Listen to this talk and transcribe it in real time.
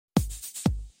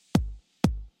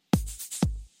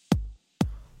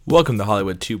Welcome to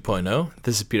Hollywood 2.0.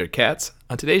 This is Peter Katz.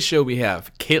 On today's show, we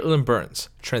have Caitlin Burns,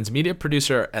 transmedia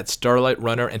producer at Starlight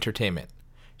Runner Entertainment.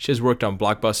 She has worked on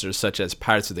blockbusters such as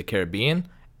Pirates of the Caribbean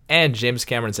and James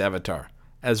Cameron's Avatar,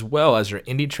 as well as her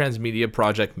indie transmedia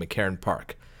project McCarran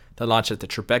Park, that launched at the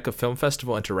Tribeca Film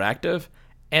Festival Interactive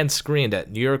and screened at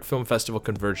New York Film Festival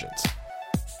Convergence.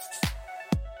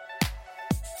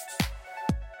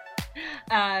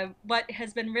 What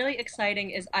has been really exciting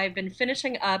is I've been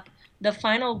finishing up the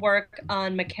final work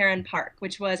on McCarran Park,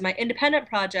 which was my independent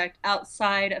project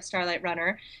outside of Starlight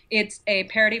Runner. It's a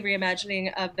parody reimagining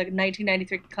of the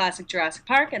 1993 classic Jurassic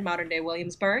Park in modern day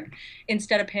Williamsburg.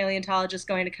 Instead of paleontologists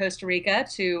going to Costa Rica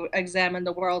to examine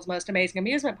the world's most amazing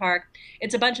amusement park,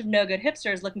 it's a bunch of no good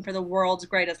hipsters looking for the world's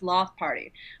greatest loft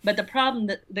party. But the problem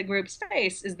that the groups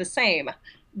face is the same: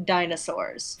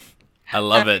 dinosaurs. I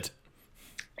love it.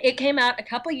 It came out a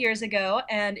couple years ago,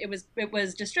 and it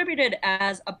was distributed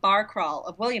as a bar crawl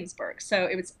of Williamsburg. So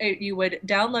you would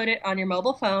download it on your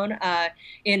mobile phone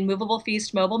in Movable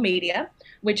Feast Mobile Media,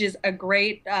 which is a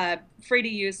great free to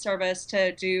use service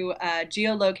to do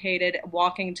geolocated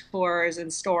walking tours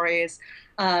and stories.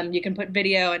 You can put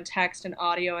video and text and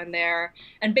audio in there,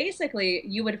 and basically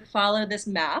you would follow this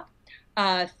map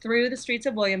through the streets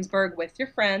of Williamsburg with your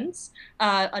friends.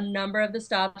 A number of the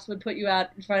stops would put you out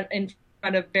in front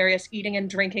of various eating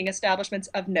and drinking establishments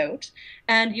of note,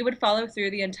 and you would follow through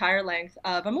the entire length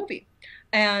of a movie.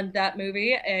 And that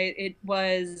movie, it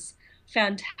was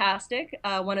fantastic.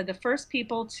 One of the first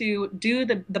people to do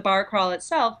the bar crawl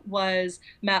itself was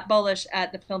Matt Bullish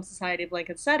at the Film Society of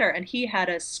Lincoln Center, and he had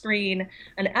a screen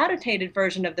an annotated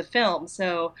version of the film.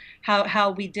 So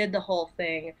how we did the whole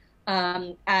thing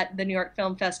at the New York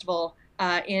Film Festival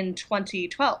in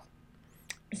 2012.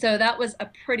 So that was a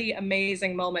pretty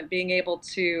amazing moment, being able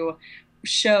to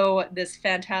show this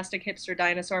fantastic hipster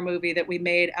dinosaur movie that we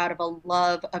made out of a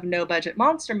love of no budget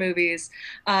monster movies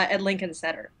at Lincoln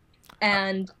Center.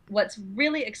 And what's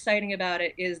really exciting about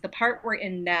it is the part we're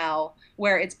in now,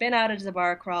 where it's been out as a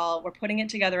bar crawl, we're putting it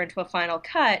together into a final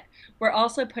cut. We're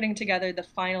also putting together the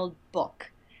final book.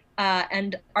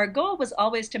 And our goal was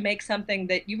always to make something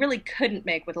that you really couldn't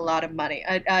make with a lot of money,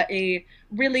 a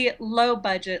really low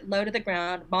budget, low to the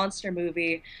ground monster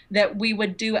movie that we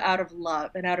would do out of love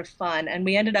and out of fun. And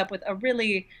we ended up with a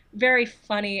really very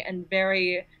funny and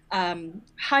very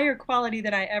higher quality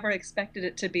than I ever expected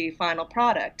it to be final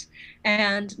product.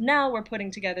 And now we're putting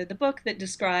together the book that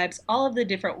describes all of the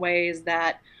different ways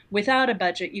that without a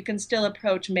budget, you can still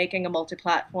approach making a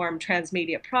multi-platform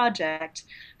transmedia project,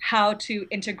 how to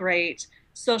integrate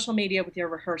social media with your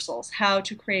rehearsals, how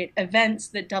to create events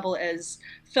that double as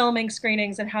filming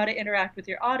screenings, and how to interact with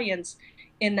your audience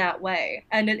in that way.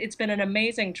 And it's been an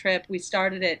amazing trip. We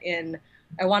started it in,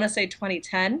 I want to say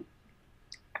 2010.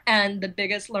 And the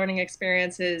biggest learning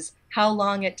experience is how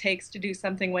long it takes to do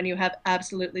something when you have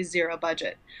absolutely zero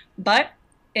budget. But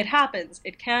it happens.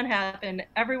 It can happen.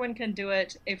 Everyone can do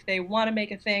it. If they want to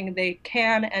make a thing, they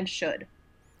can and should.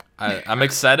 I'm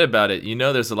excited about it. You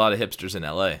know, there's a lot of hipsters in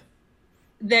LA.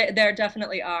 There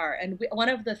definitely are. And one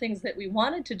of the things that we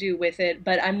wanted to do with it,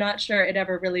 but I'm not sure it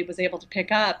ever really was able to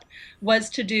pick up, was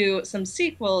to do some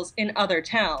sequels in other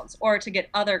towns, or to get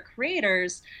other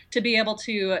creators to be able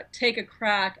to take a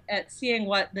crack at seeing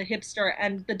what the hipster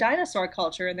and the dinosaur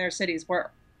culture in their cities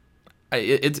were.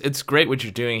 It's great what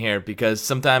you're doing here, because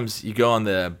sometimes you go on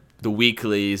the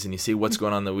weeklies and you see what's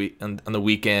going on on the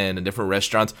weekend and different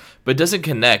restaurants, but it doesn't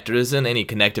connect. There isn't any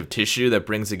connective tissue that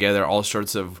brings together all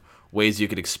sorts of ways you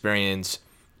could experience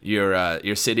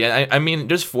your city. I mean,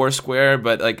 there's Foursquare,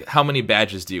 but like, how many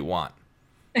badges do you want?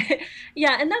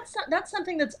 Yeah, and that's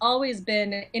something that's always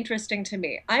been interesting to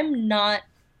me. I'm not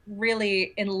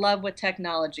really in love with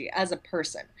technology as a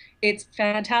person. It's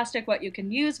fantastic what you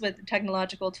can use with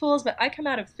technological tools, but I come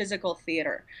out of physical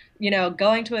theater. You know,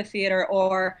 going to a theater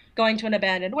or going to an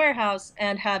abandoned warehouse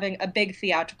and having a big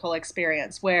theatrical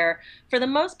experience where, for the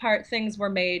most part, things were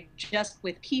made just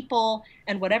with people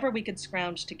and whatever we could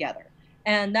scrounge together.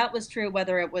 And that was true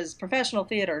whether it was professional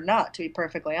theater or not, to be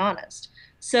perfectly honest.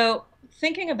 So,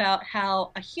 thinking about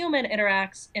how a human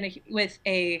interacts with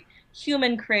a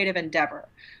human creative endeavor,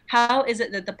 how is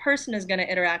it that the person is going to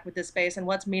interact with this space and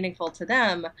what's meaningful to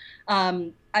them?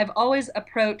 I've always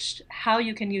approached how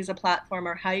you can use a platform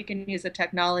or how you can use a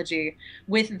technology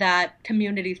with that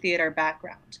community theater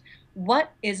background.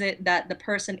 What is it that the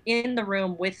person in the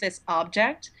room with this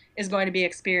object is going to be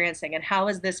experiencing, and how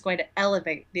is this going to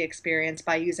elevate the experience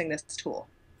by using this tool?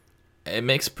 It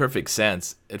makes perfect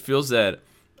sense. It feels that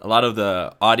a lot of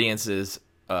the audiences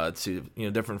to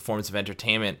different forms of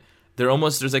entertainment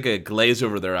there's like a glaze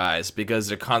over their eyes because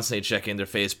they're constantly checking their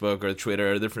Facebook or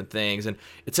Twitter or different things, and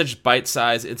it's such bite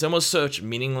size. It's almost such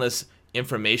meaningless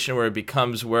information where it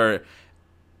becomes where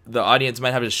the audience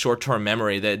might have a short term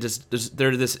memory that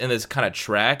they're this in this kind of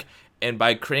track. And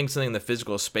by creating something in the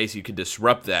physical space, you could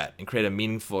disrupt that and create a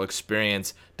meaningful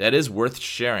experience that is worth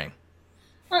sharing.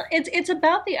 Well, it's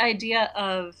about the idea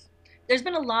of there's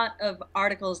been a lot of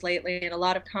articles lately and a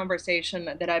lot of conversation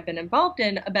that I've been involved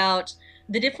in about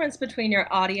the difference between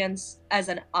your audience as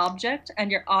an object and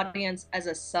your audience as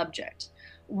a subject.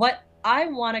 What I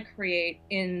want to create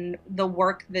in the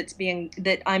work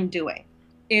that I'm doing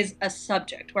is a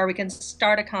subject where we can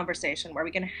start a conversation, where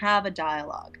we can have a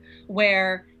dialogue,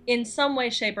 where in some way,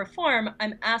 shape, or form,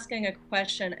 I'm asking a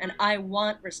question and I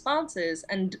want responses,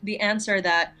 and the answer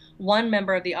that one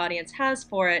member of the audience has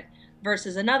for it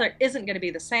versus another isn't going to be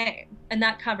the same. And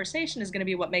that conversation is going to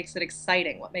be what makes it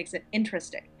exciting, what makes it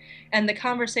interesting. And the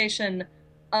conversation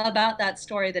about that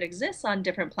story that exists on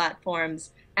different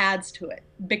platforms adds to it,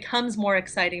 becomes more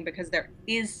exciting because there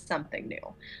is something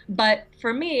new. But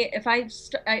for me, if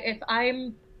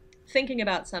I'm thinking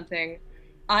about something,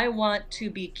 I want to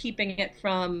be keeping it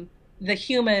from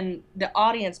the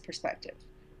audience perspective.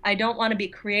 I don't want to be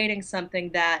creating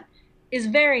something that is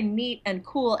very neat and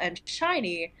cool and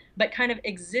shiny, but kind of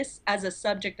exists as a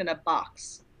subject in a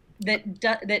box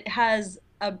that has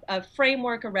a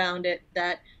framework around it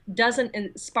that doesn't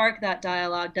spark that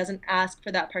dialogue, doesn't ask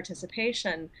for that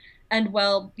participation. And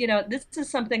well, this is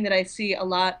something that I see a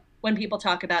lot when people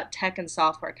talk about tech and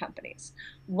software companies.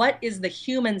 What is the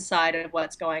human side of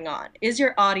what's going on? Is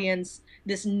your audience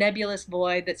this nebulous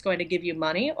void that's going to give you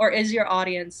money, or is your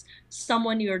audience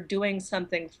someone you're doing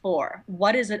something for?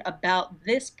 What is it about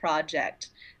this project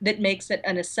that makes it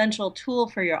an essential tool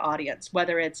for your audience,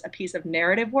 whether it's a piece of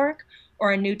narrative work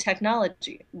or a new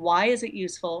technology? Why is it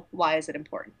useful? Why is it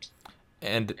important?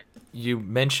 And you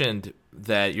mentioned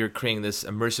that you're creating this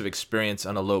immersive experience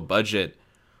on a low budget.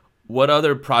 What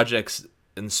other projects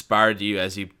inspired you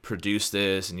as you produced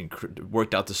this and you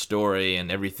worked out the story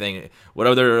and everything? What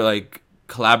other like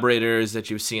collaborators that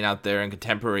you've seen out there and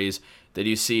contemporaries that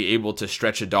you see able to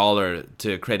stretch a dollar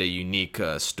to create a unique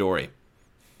story?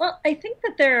 Well, I think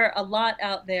that there are a lot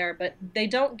out there, but they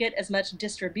don't get as much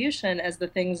distribution as the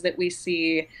things that we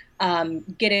see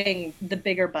getting the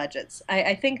bigger budgets.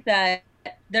 I think that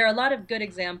there are a lot of good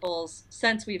examples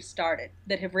since we've started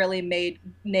that have really made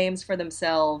names for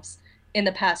themselves in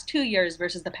the past 2 years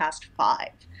versus the past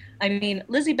five. I mean,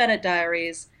 Lizzie Bennett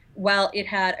Diaries, while it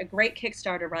had a great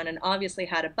Kickstarter run and obviously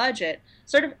had a budget,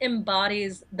 sort of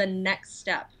embodies the next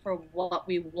step for what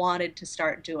we wanted to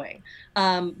start doing.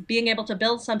 Being able to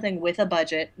build something with a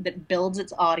budget that builds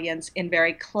its audience in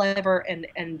very clever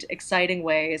and exciting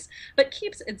ways, but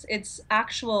keeps its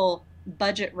actual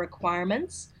budget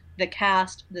requirements, the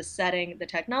cast, the setting, the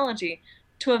technology,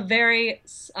 to a very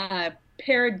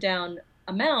pared down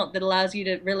amount that allows you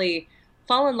to really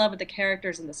fall in love with the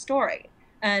characters and the story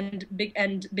and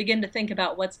begin to think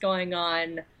about what's going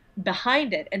on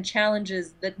behind it and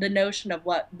challenges the notion of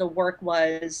what the work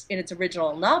was in its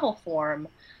original novel form,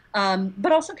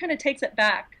 but also kind of takes it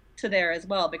back to there as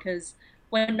well, because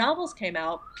when novels came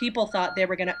out, people thought they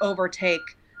were going to overtake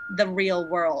the real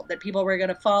world, that people were going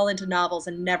to fall into novels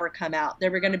and never come out. They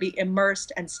were going to be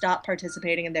immersed and stop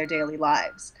participating in their daily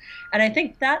lives. And I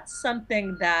think that's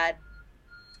something that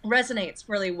resonates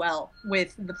really well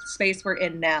with the space we're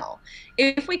in now.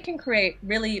 If we can create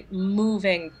really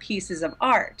moving pieces of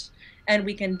art and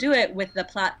we can do it with the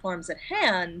platforms at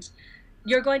hand,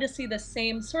 you're going to see the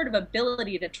same sort of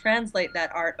ability to translate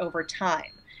that art over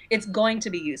time. It's going to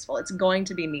be useful. It's going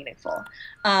to be meaningful.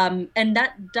 And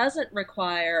that doesn't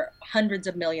require hundreds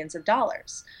of millions of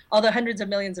dollars. Although hundreds of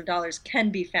millions of dollars can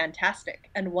be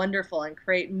fantastic and wonderful and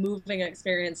create moving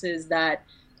experiences that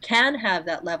can have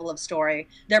that level of story,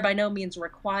 they're by no means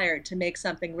required to make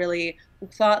something really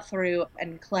thought through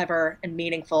and clever and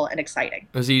meaningful and exciting.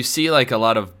 Because you see like a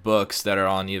lot of books that are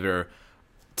on either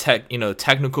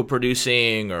technical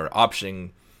producing or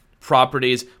optioning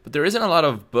properties, but there isn't a lot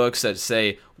of books that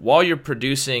say while you're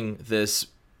producing this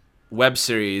web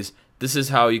series, this is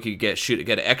how you could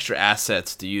get extra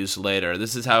assets to use later.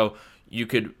 This is how you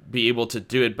could be able to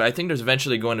do it. But I think there's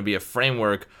eventually going to be a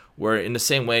framework where in the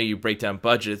same way you break down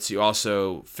budgets, you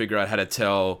also figure out how to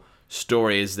tell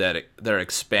stories that are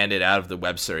expanded out of the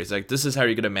web series. Like this is how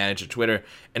you're going to manage a Twitter,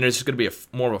 and there's going to be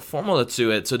more of a formula to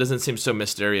it, so it doesn't seem so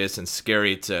mysterious and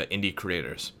scary to indie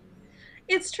creators.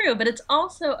 It's true, but it's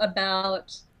also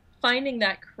about finding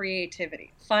that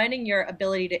creativity, finding your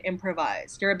ability to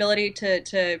improvise, your ability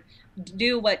to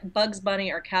do what Bugs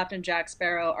Bunny or Captain Jack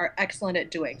Sparrow are excellent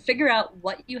at doing. Figure out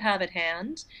what you have at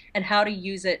hand and how to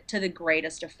use it to the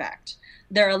greatest effect.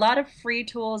 There are a lot of free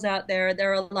tools out there.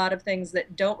 There are a lot of things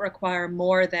that don't require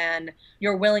more than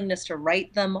your willingness to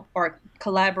write them or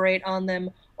collaborate on them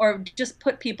or just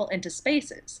put people into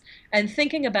spaces. And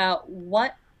thinking about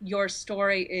what your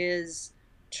story is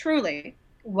truly,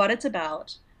 what it's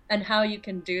about, and how you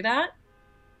can do that,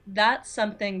 that's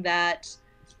something that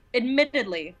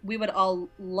admittedly we would all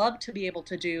love to be able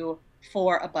to do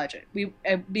for a budget. We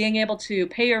being able to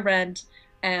pay your rent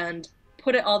and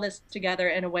put it all this together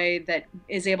in a way that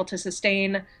is able to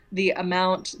sustain the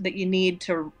amount that you need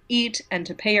to eat and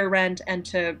to pay your rent and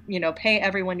to, pay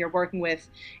everyone you're working with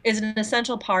is an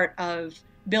essential part of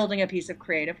building a piece of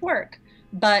creative work.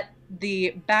 But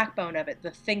the backbone of it,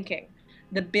 the thinking,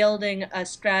 the building a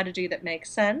strategy that makes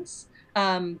sense,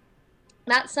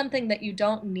 that's something that you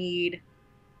don't need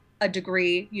a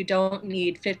degree, you don't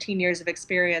need 15 years of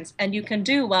experience, and you can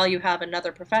do while you have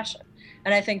another profession.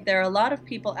 And I think there are a lot of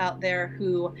people out there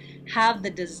who have the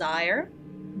desire,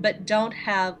 but don't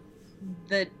have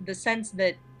the sense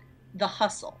that the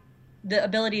hustle, the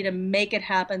ability to make it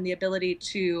happen, the ability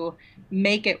to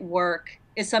make it work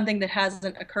is something that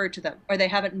hasn't occurred to them, or they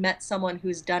haven't met someone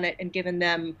who's done it and given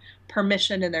them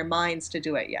permission in their minds to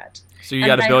do it yet. So you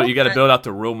got And to I build hope you got to that, build out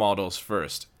the role models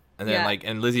first, and then yeah,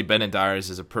 and Lizzie Bennett Dyers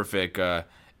is a perfect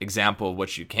example of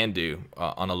what you can do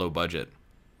on a low budget.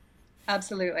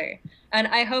 absolutely. And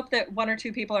I hope that one or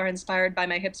two people are inspired by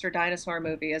my hipster dinosaur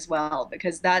movie as well,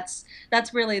 because that's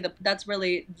really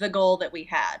the goal that we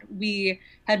had. We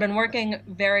had been working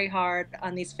very hard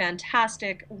on these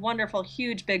fantastic, wonderful,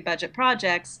 huge, big budget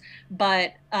projects,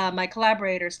 but my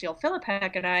collaborator Steele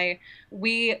Philippek and I,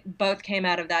 we both came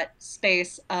out of that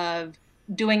space of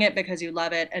doing it because you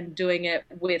love it and doing it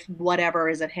with whatever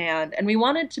is at hand. And we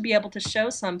wanted to be able to show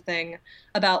something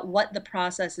about what the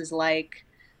process is like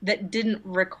that didn't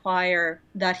require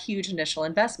that huge initial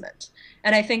investment.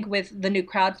 And I think with the new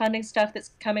crowdfunding stuff that's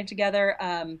coming together,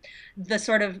 the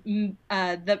sort of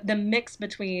the mix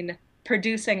between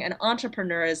producing and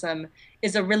entrepreneurism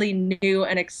is a really new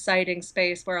and exciting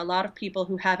space where a lot of people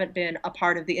who haven't been a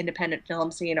part of the independent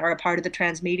film scene or a part of the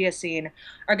transmedia scene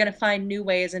are going to find new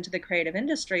ways into the creative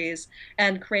industries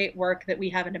and create work that we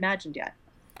haven't imagined yet.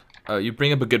 You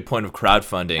bring up a good point of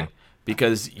crowdfunding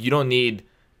because you don't need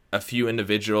a few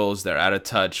individuals that are out of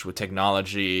touch with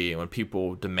technology and what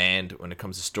people demand when it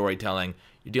comes to storytelling.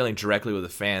 You're dealing directly with the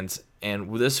fans, and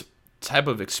with this type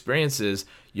of experiences,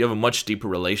 you have a much deeper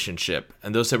relationship,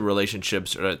 and those type of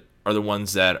relationships are the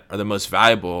ones that are the most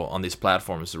valuable on these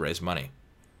platforms to raise money.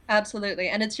 Absolutely.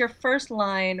 And it's your first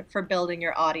line for building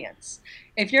your audience.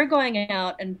 If you're going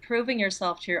out and proving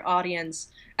yourself to your audience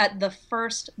at the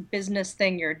first business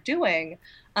thing you're doing,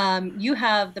 you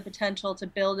have the potential to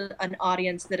build an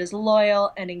audience that is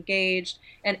loyal and engaged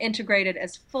and integrated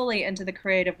as fully into the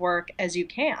creative work as you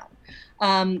can.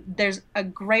 There's a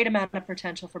great amount of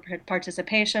potential for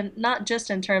participation, not just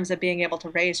in terms of being able to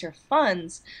raise your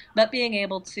funds, but being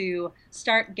able to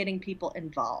start getting people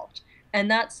involved. And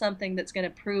that's something that's going to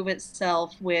prove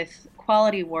itself with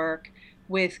quality work,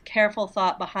 with careful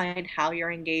thought behind how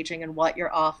you're engaging and what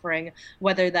you're offering,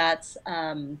 whether that's,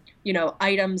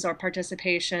 items or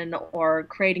participation or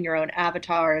creating your own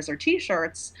avatars or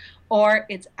t-shirts, or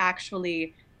it's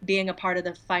actually being a part of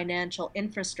the financial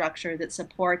infrastructure that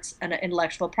supports an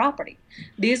intellectual property.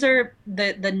 These are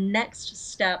the next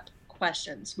step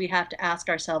questions we have to ask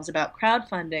ourselves about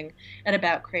crowdfunding and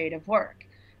about creative work.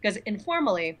 Because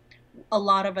informally, a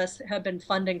lot of us have been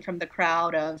funding from the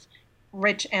crowd of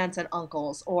rich aunts and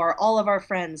uncles or all of our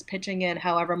friends pitching in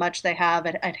however much they have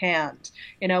at hand.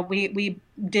 We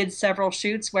did several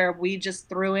shoots where we just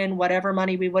threw in whatever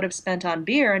money we would have spent on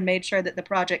beer and made sure that the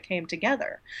project came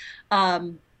together.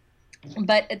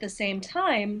 But at the same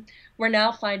time, we're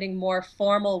now finding more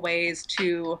formal ways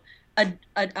to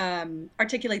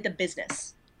articulate the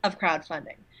business of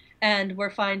crowdfunding. And we're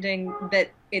finding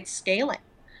that it's scaling.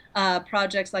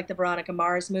 Projects like the Veronica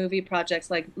Mars movie, projects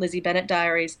like Lizzie Bennett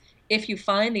Diaries, if you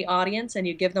find the audience and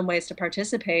you give them ways to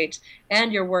participate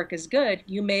and your work is good,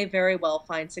 you may very well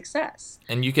find success.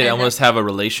 And you could And almost that's have a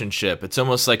relationship. It's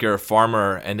almost like you're a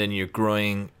farmer, and then you're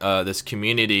growing this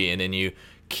community, and then you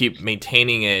keep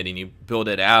maintaining it, and you build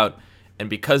it out. And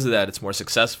because of that, it's more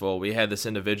successful. We had this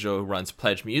individual who runs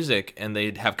Pledge Music, and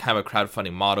they have kind of a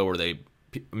crowdfunding model where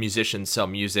musicians sell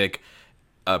music,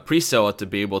 pre-sale it to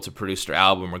be able to produce their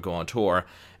album or go on tour.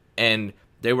 And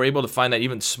they were able to find that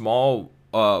even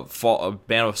a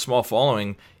band with small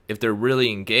following if they're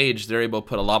really engaged, they're able to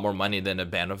put a lot more money than a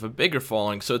band of a bigger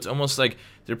following. So it's almost like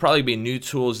there'd probably be new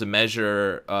tools to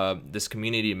measure this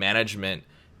community management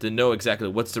to know exactly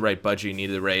what's the right budget you need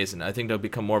to raise. And I think there'll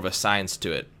become more of a science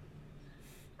to it.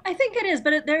 I think it is,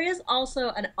 but there is also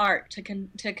an art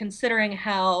to considering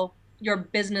how your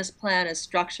business plan is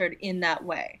structured in that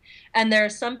way. And there are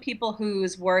some people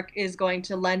whose work is going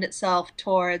to lend itself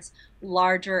towards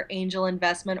larger angel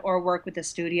investment or work with the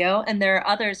studio, and there are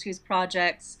others whose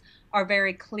projects are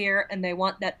very clear and they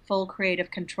want that full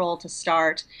creative control to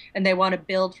start, and they want to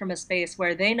build from a space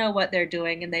where they know what they're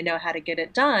doing and they know how to get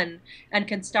it done and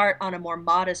can start on a more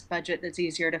modest budget that's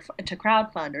easier to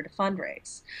crowdfund or to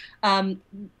fundraise. Um,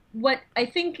 what I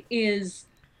think is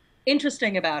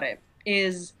interesting about it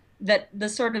is that the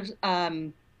sort of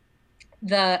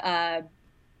the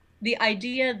the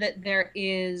idea that there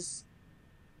is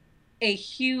a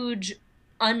huge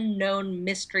unknown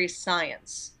mystery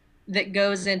science that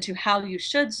goes into how you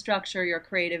should structure your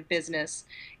creative business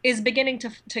is beginning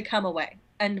to come away.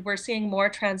 And we're seeing more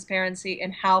transparency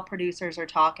in how producers are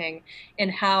talking, in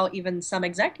how even some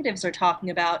executives are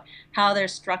talking about how they're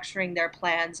structuring their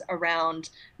plans around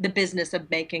the business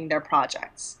of making their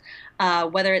projects.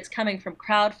 Whether it's coming from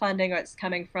crowdfunding or it's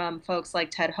coming from folks like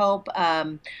Ted Hope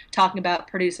talking about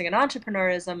producing and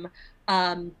entrepreneurism,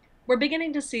 we're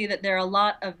beginning to see that there are a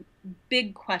lot of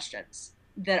big questions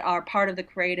that are part of the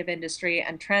creative industry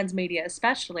and transmedia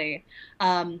especially,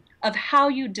 of how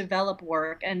you develop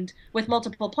work. And with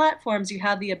multiple platforms, you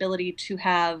have the ability to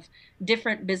have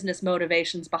different business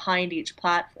motivations behind each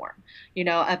platform. You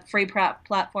know, a free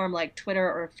platform like Twitter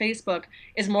or Facebook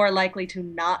is more likely to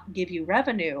not give you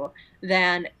revenue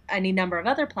than any number of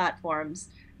other platforms.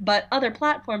 But other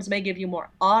platforms may give you more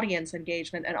audience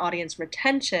engagement and audience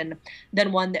retention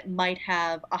than one that might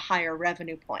have a higher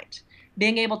revenue point.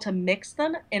 Being able to mix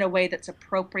them in a way that's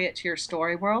appropriate to your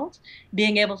story world,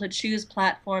 being able to choose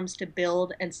platforms to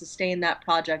build and sustain that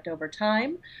project over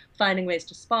time, finding ways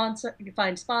to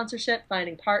find sponsorship,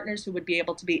 finding partners who would be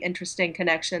able to be interesting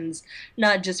connections,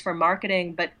 not just for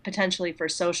marketing, but potentially for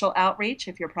social outreach.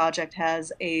 If your project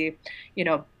has you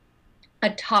know, a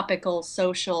topical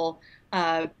social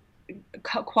uh,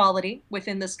 quality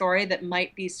within the story that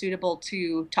might be suitable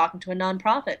to talking to a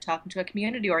nonprofit, talking to a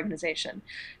community organization,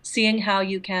 seeing how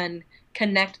you can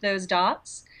connect those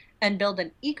dots and build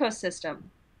an ecosystem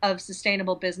of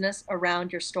sustainable business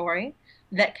around your story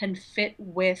that can fit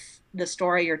with the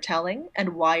story you're telling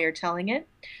and why you're telling it.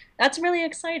 That's really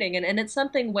exciting. And it's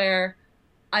something where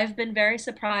I've been very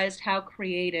surprised how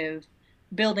creative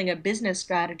building a business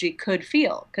strategy could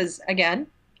feel. Because again,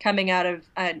 coming out of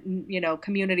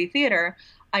community theater,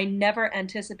 I never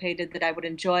anticipated that I would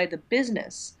enjoy the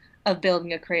business of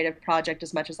building a creative project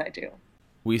as much as I do.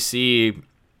 We see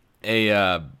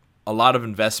a lot of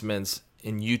investments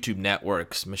in YouTube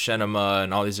networks. Machinima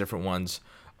and all these different ones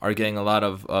are getting a lot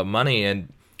of money,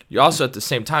 and you also at the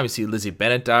same time you see Lizzie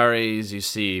Bennett diaries, you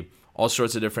see all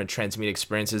sorts of different transmedia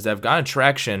experiences that have gotten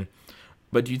traction.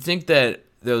 But do you think that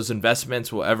those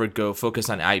investments will ever go focus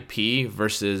on IP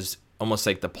versus almost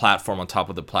like the platform on top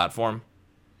of the platform?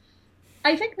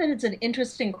 I think that it's an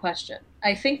interesting question.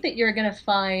 I think that you're going to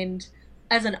find,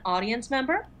 as an audience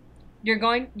member, you're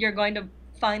going to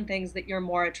find things that you're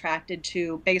more attracted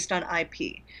to based on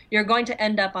IP. You're going to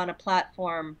end up on a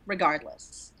platform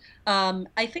regardless.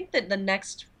 I think that the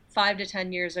next 5 to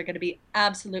 10 years are going to be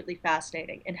absolutely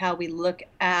fascinating in how we look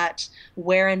at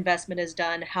where investment is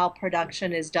done, how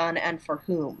production is done, and for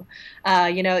whom.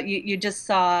 You just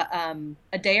saw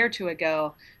a day or two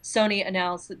ago, Sony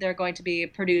announced that they're going to be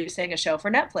producing a show for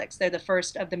Netflix. They're the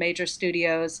first of the major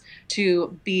studios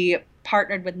to be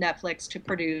partnered with Netflix to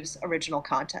produce original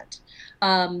content.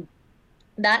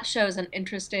 That shows an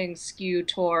interesting skew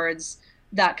towards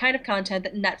that kind of content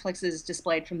that Netflix has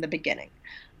displayed from the beginning.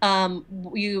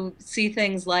 You see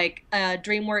things like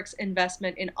DreamWorks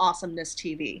investment in Awesomeness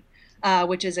TV,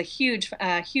 which is a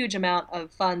huge amount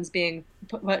of funds being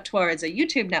put towards a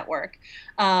YouTube network,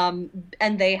 and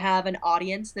they have an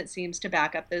audience that seems to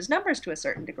back up those numbers to a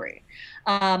certain degree.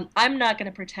 I'm not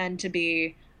going to pretend to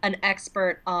be an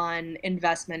expert on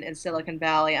investment in Silicon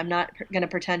Valley. I'm not going to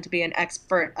pretend to be an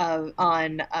expert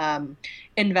on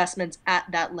investments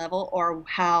at that level or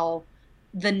how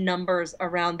the numbers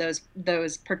around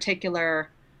those particular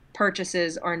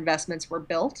purchases or investments were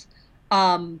built.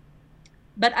 But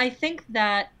I think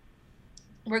that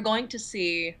we're going to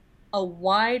see a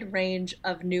wide range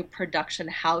of new production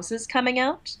houses coming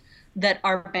out that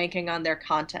are banking on their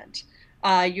content.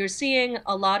 You're seeing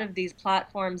a lot of these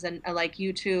platforms and like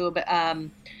YouTube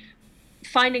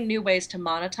finding new ways to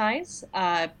monetize.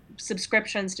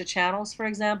 subscriptions to channels, for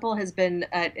example, has been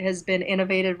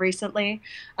innovated recently.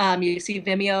 You see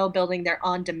Vimeo building their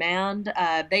on demand.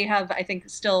 They have, I think,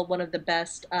 still one of the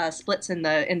best splits in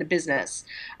the business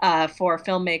for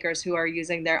filmmakers who are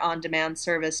using their on demand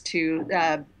service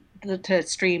to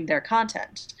stream their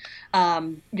content.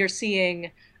 You're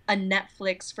seeing a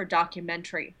Netflix for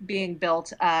documentary being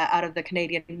built out of the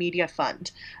Canadian Media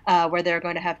Fund, where they're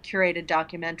going to have curated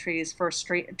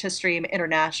documentaries to stream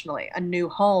internationally. A new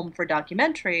home for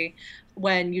documentary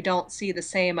when you don't see the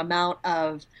same amount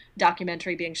of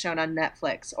documentary being shown on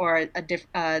Netflix, or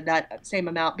that same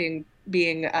amount being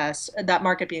that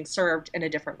market being served in a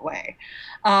different way.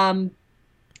 Um,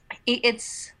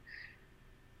 it's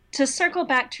to circle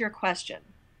back to your question.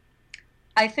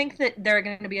 I think that there are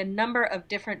going to be a number of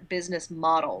different business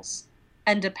models.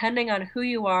 And depending on who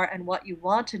you are and what you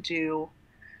want to do,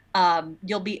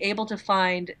 you'll be able to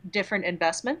find different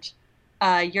investment.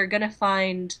 You're going to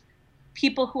find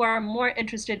people who are more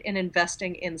interested in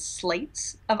investing in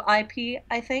slates of IP,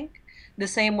 I think, the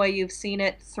same way you've seen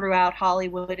it throughout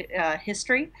Hollywood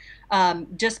history,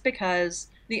 just because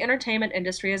the entertainment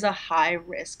industry is a high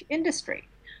risk industry.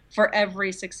 For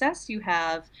every success you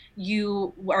have,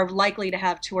 you are likely to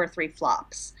have two or three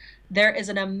flops. There is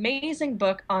an amazing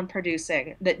book on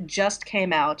producing that just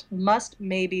came out, Must,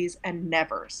 Maybes, and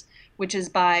Nevers, which is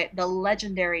by the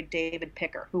legendary David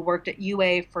Picker, who worked at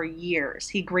UA for years.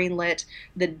 He greenlit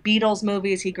the Beatles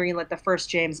movies, he greenlit the first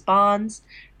James Bonds,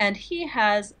 and he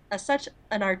has such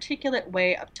an articulate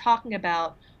way of talking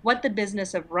about what the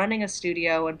business of running a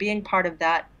studio and being part of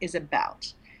that is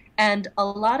about. And a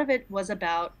lot of it was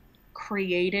about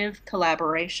creative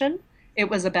collaboration. It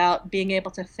was about being able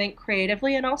to think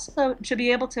creatively and also to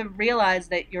be able to realize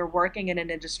that you're working in an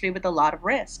industry with a lot of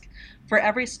risk. For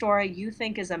every story you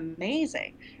think is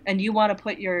amazing and you want to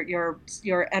put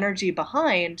your energy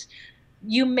behind,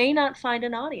 you may not find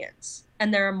an audience.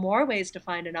 And there are more ways to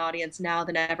find an audience now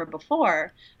than ever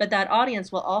before, but that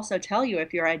audience will also tell you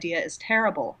if your idea is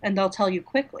terrible, and they'll tell you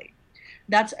quickly.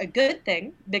 That's a good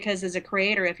thing because as a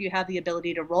creator, if you have the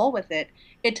ability to roll with it,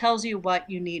 it tells you what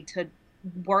you need to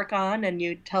work on and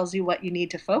you tells you what you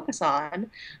need to focus on.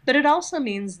 But it also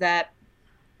means that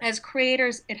as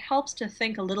creators, it helps to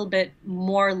think a little bit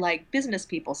more like business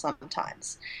people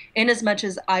sometimes. In as much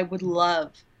as I would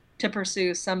love to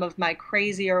pursue some of my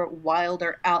crazier,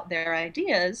 wilder, out there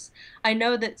ideas, I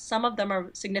know that some of them are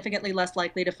significantly less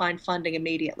likely to find funding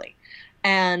immediately.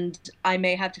 And I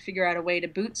may have to figure out a way to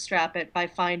bootstrap it by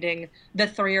finding the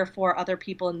three or four other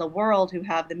people in the world who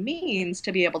have the means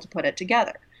to be able to put it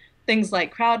together. Things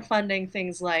like crowdfunding,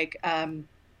 things like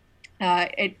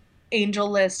it,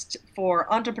 angel list for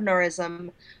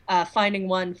entrepreneurism, finding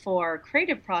one for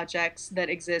creative projects that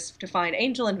exist to find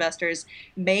angel investors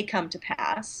may come to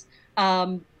pass.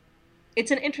 It's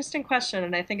an interesting question,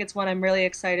 and I think it's one I'm really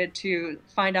excited to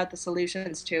find out the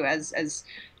solutions to as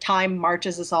time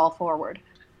marches us all forward.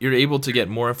 You're able to get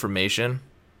more information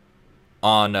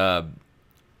on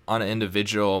an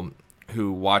individual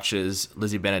who watches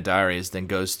Lizzie Bennet Diaries than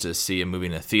goes to see a movie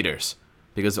in the theaters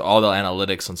because of all the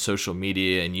analytics on social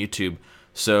media and YouTube.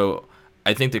 So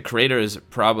I think the creators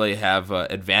probably have an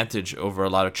advantage over a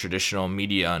lot of traditional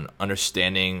media on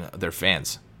understanding their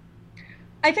fans.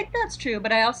 I think that's true,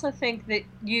 but I also think that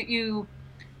you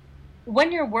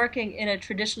when you're working in a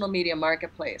traditional media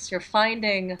marketplace, you're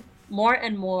finding more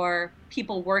and more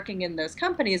people working in those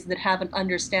companies that have an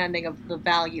understanding of the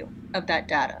value of that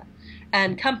data.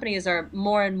 And companies are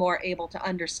more and more able to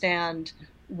understand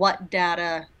what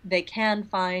data they can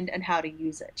find and how to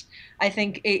use it. I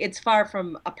think it's far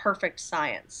from a perfect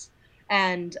science.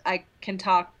 And I can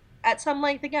talk at some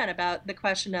length again about the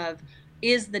question of,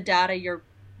 is the data you're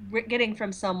getting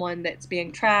from someone that's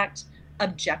being tracked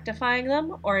objectifying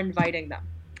them or inviting them?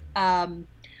 Um,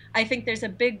 I think there's a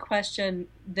big question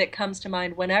that comes to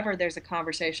mind whenever there's a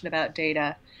conversation about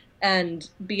data, and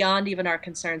beyond even our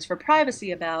concerns for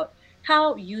privacy, about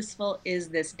how useful is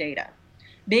this data?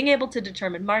 Being able to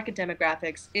determine market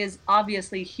demographics is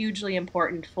obviously hugely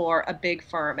important for a big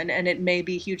firm, and it may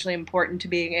be hugely important to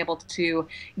being able to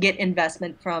get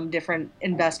investment from different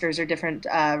investors or different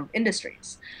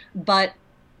industries. But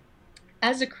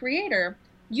as a creator,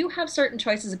 you have certain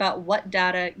choices about what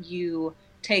data you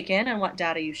take in and what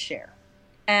data you share.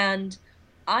 And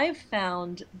I've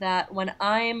found that when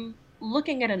I'm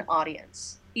looking at an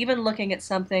audience, even looking at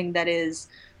something that is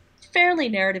fairly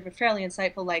narrative and fairly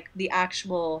insightful, like the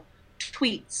actual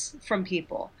tweets from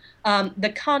people,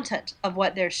 the content of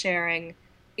what they're sharing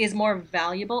is more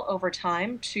valuable over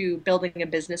time to building a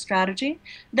business strategy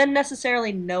than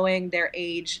necessarily knowing their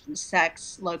age,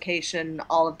 sex, location,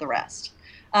 all of the rest.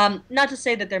 Not to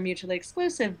say that they're mutually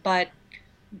exclusive, but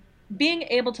being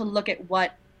able to look at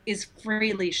what is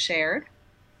freely shared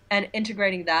and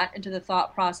integrating that into the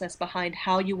thought process behind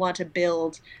how you want to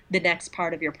build the next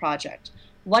part of your project.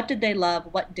 What did they love?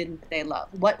 What didn't they love?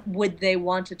 What would they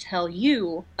want to tell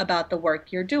you about the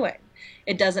work you're doing?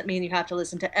 It doesn't mean you have to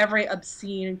listen to every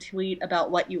obscene tweet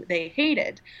about what they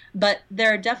hated, but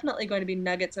there are definitely going to be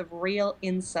nuggets of real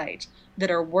insight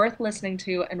that are worth listening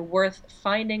to and worth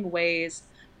finding ways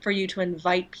for you to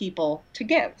invite people to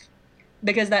give,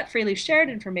 because that freely shared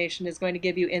information is going to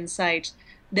give you insight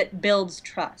that builds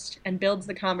trust and builds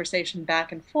the conversation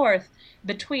back and forth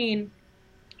between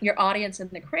your audience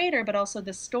and the creator, but also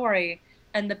the story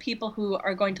and the people who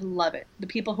are going to love it, the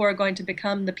people who are going to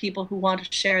become the people who want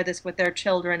to share this with their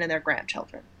children and their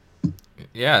grandchildren.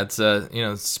 Yeah, it's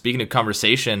speaking of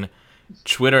conversation,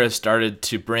 Twitter has started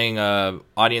to bring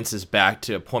audiences back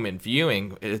to appointment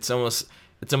viewing. It's almost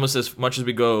as much as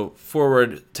we go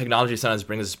forward, technology sometimes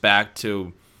brings us back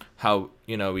to how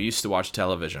we used to watch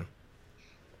television.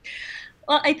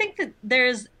 Well, I think that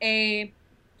there's a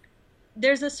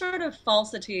sort of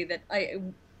falsity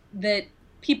that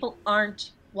people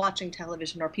aren't watching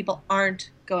television or people aren't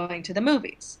going to the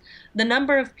movies. The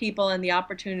number of people and the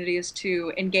opportunities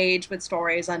to engage with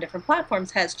stories on different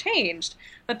platforms has changed,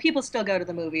 but people still go to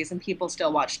the movies and people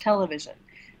still watch television.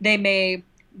 They may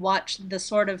watch the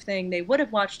sort of thing they would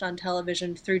have watched on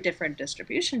television through different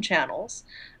distribution channels,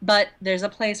 but there's a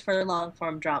place for long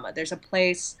form drama. There's a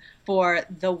place for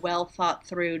the well thought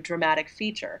through dramatic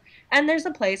feature. And there's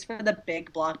a place for the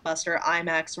big blockbuster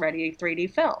IMAX ready 3D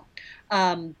film.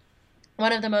 Um,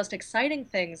 One of the most exciting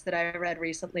things that I read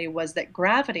recently was that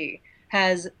Gravity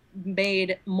has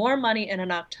made more money in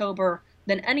an October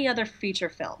than any other feature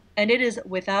film. And it is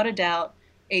without a doubt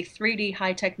a 3D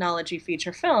high technology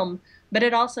feature film, but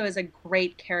it also is a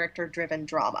great character driven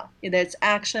drama. It's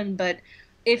action, but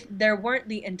if there weren't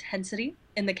the intensity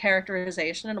in the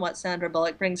characterization and what Sandra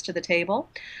Bullock brings to the table,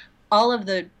 all of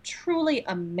the truly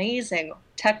amazing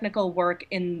technical work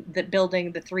in the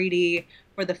building the 3D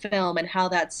for the film and how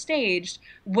that's staged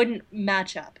wouldn't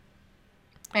match up.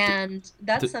 And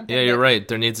that's Yeah, something you're that right.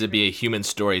 There needs to be a human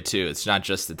story too. It's not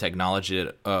just the technology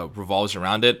that revolves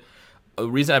around it. The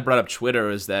reason I brought up Twitter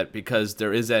is that because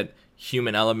there is that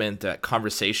human element, that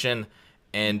conversation,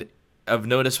 and I've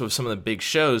noticed with some of the big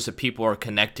shows that people are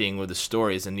connecting with the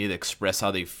stories and need to express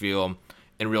how they feel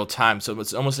in real time. So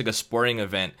it's almost like a sporting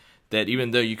event that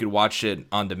even though you could watch it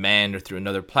on demand or through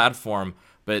another platform,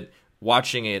 but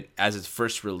watching it as its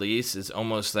first release is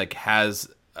almost like has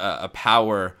a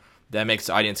power that makes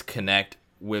the audience connect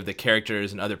with the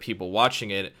characters and other people watching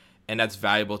it, and that's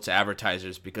valuable to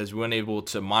advertisers because we weren't able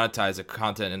to monetize the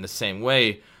content in the same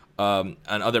way on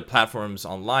other platforms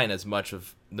online as much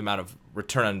of the amount of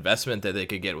return on investment that they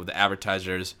could get with the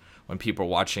advertisers when people are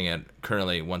watching it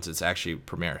currently once it's actually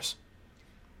premieres.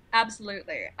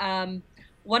 absolutely.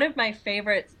 One of my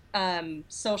favorite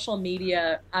social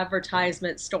media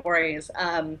advertisement stories.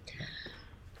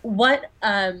 What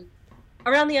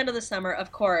Around the end of the summer,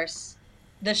 of course,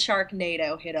 the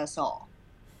Sharknado hit us all.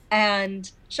 And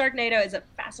Sharknado is a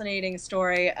fascinating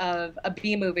story of a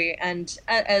B movie. And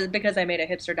because I made a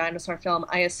hipster dinosaur film,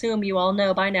 I assume you all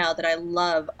know by now that I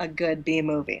love a good B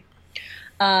movie.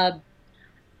 Uh,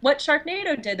 what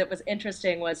Sharknado did that was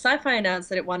interesting was Sci-Fi announced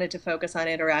that it wanted to focus on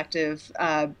interactive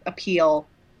appeal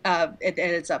at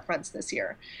its upfronts this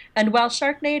year. And while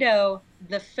Sharknado,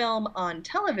 the film on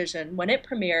television, when it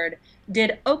premiered,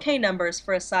 did okay numbers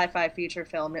for a sci-fi feature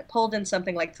film, it pulled in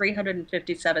something like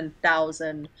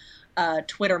 357,000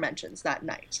 Twitter mentions that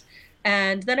night.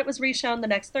 And then it was reshown the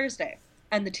next Thursday,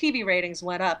 and the TV ratings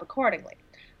went up accordingly.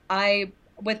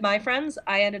 With my friends,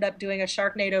 I ended up doing a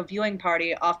Sharknado viewing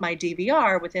party off my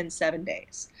DVR within 7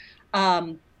 days.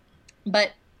 Um,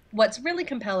 but what's really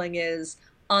compelling is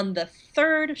on the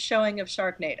third showing of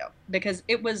Sharknado, because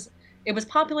it was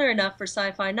popular enough for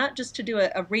Sci-Fi not just to do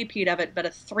a repeat of it, but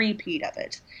a three-peat of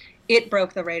it. It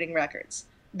broke the rating records.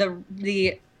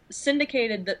 The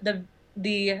syndicated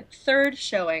the third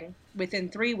showing within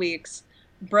 3 weeks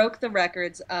broke the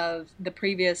records of the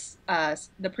previous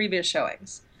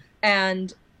showings,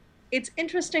 and it's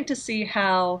interesting to see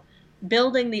how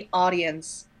building the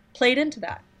audience played into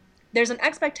that. There's an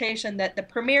expectation that the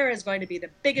premiere is going to be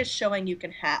the biggest showing you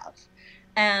can have.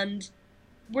 And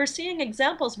we're seeing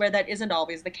examples where that isn't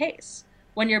always the case.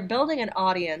 When you're building an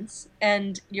audience,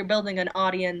 and you're building an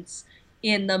audience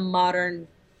in the modern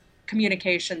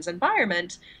communications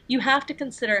environment, you have to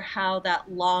consider how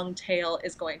that long tail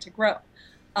is going to grow.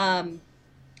 Um,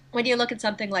 when you look at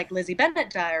something like Lizzie Bennet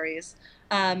Diaries,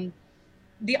 um,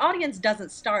 the audience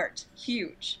doesn't start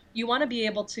huge. You want to be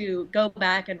able to go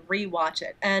back and rewatch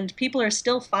it. And people are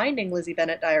still finding Lizzie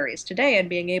Bennet Diaries today and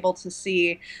being able to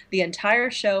see the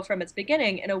entire show from its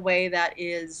beginning in a way that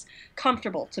is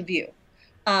comfortable to view.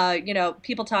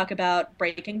 People talk about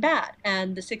Breaking Bad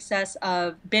and the success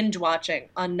of binge watching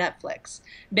on Netflix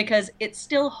because it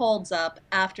still holds up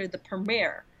after the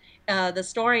premiere. The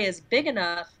story is big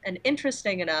enough and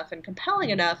interesting enough and compelling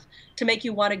enough to make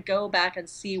you want to go back and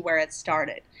see where it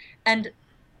started. And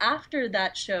after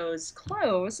that show's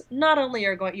close, not only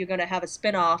are you going to have a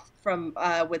spinoff from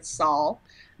with Saul,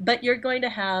 but you're going to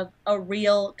have a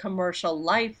real commercial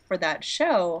life for that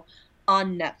show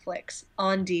on Netflix,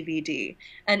 on DVD,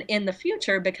 and in the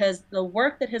future because the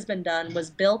work that has been done was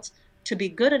built to be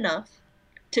good enough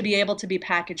to be able to be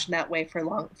packaged in that way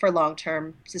for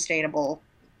long-term sustainable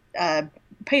uh,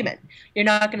 payment. You're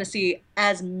not going to see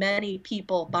as many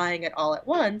people buying it all at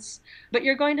once, but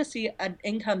you're going to see an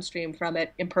income stream from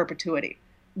it in perpetuity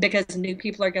because new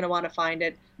people are going to want to find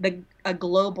it. A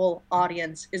global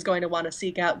audience is going to want to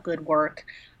seek out good work.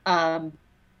 Um,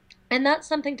 and that's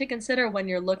something to consider when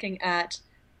you're looking at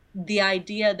the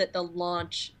idea that the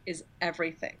launch is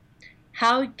everything.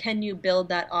 How can you build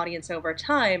that audience over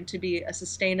time to be a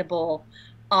sustainable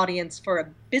audience for a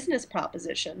business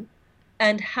proposition?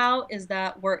 And how is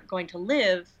that work going to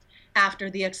live after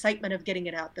the excitement of getting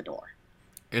it out the door?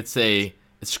 It's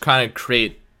trying to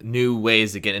create new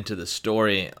ways to get into the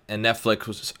story, and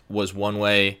Netflix was one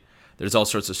way. There's all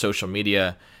sorts of social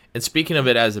media, and speaking of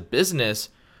it as a business,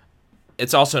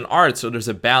 it's also an art. So there's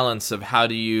a balance of how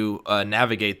do you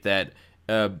navigate that.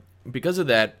 Because of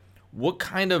that, what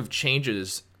kind of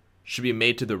changes should be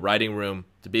made to the writing room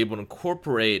to be able to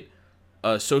incorporate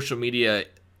social media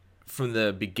from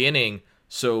the beginning,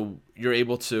 so you're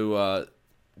able to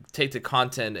take the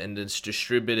content and just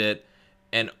distribute it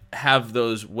and have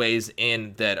those ways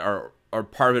in that are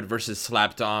part of it versus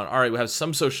slapped on. All right, we have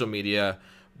some social media,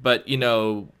 but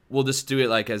we'll just do it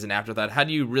like as an afterthought. How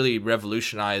do you really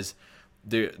revolutionize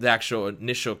the actual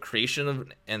initial creation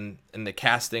of and the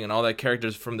casting and all that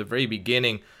characters from the very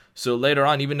beginning, so later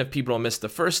on, even if people miss the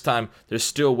first time, there's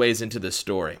still ways into the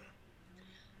story?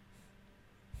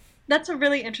 That's a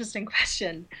really interesting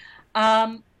question.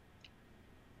 Um,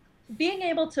 Being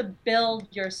able to build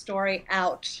your story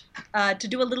out, to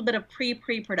do a little bit of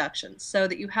pre-production so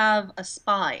that you have a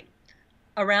spine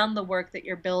around the work that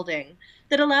you're building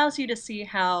that allows you to see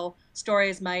how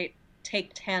stories might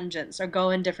take tangents or go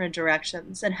in different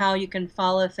directions and how you can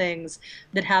follow things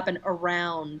that happen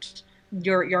around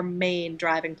your main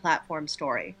driving platform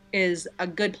story is a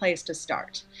good place to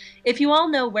start. If you all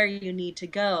know where you need to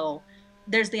go,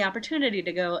 there's the opportunity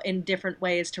to go in different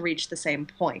ways to reach the same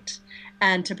point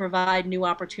and to provide new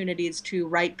opportunities to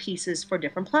write pieces for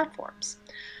different platforms.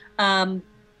 Um,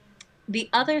 the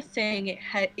other thing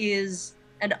is,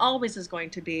 and always is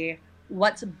going to be,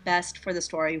 what's best for the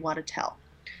story you want to tell.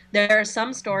 There are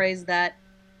some stories that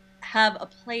have a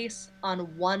place on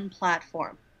one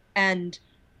platform and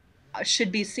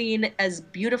should be seen as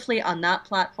beautifully on that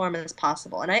platform as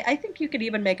possible. And I think you could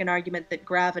even make an argument that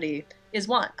Gravity is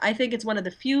one. I think it's one of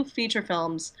the few feature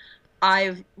films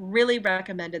I've really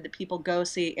recommended that people go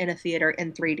see in a theater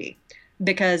in 3D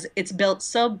because it's built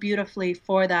so beautifully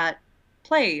for that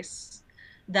place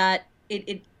that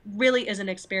it really is an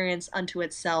experience unto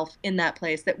itself in that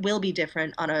place that will be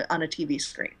different on a TV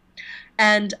screen.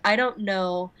 And I don't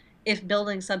know if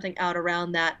building something out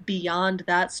around that beyond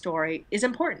that story is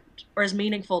important or is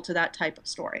meaningful to that type of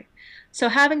story. So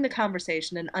having the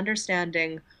conversation and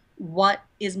understanding what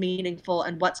is meaningful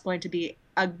and what's going to be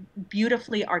a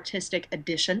beautifully artistic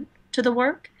addition to the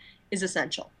work is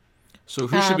essential. So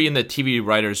who should be in the TV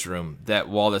writers' room that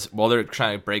while they're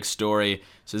trying to break story?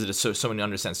 So is it someone who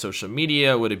understands social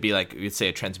media? Would it be like you'd say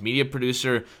a transmedia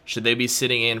producer? Should they be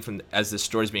sitting in from as the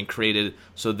story's being created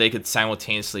so they could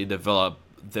simultaneously develop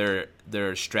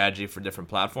their strategy for different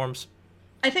platforms?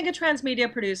 I think a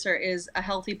transmedia producer is a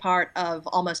healthy part of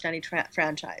almost any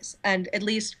franchise, and at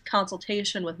least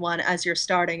consultation with one as you're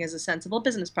starting is a sensible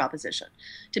business proposition.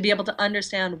 To be able to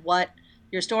understand what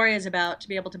your story is about, to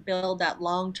be able to build that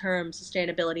long-term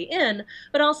sustainability in,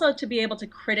 but also to be able to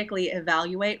critically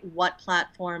evaluate what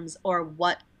platforms or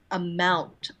what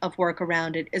amount of work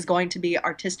around it is going to be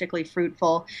artistically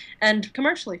fruitful and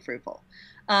commercially fruitful.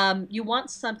 You want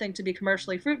something to be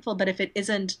commercially fruitful, but if it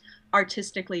isn't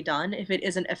artistically done, if it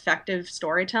isn't effective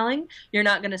storytelling, you're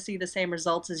not going to see the same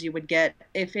results as you would get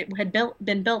if it had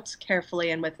been built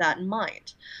carefully and with that in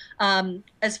mind.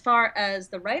 As far as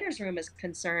the writer's room is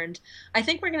concerned, I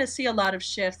think we're going to see a lot of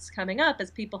shifts coming up as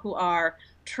people who are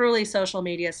truly social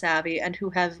media savvy and who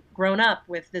have grown up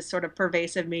with this sort of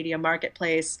pervasive media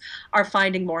marketplace are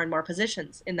finding more and more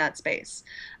positions in that space.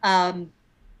 Um,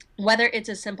 whether it's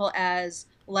as simple as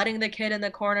letting the kid in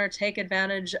the corner take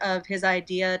advantage of his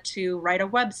idea to write a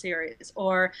web series,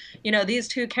 or these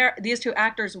two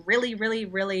actors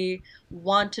really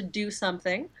want to do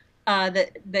something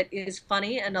that is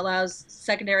funny and allows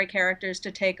secondary characters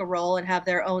to take a role and have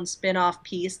their own spin-off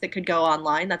piece that could go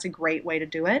online. That's a great way to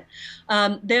do it.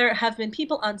 There have been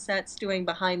people on sets doing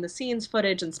behind the scenes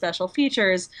footage and special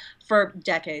features for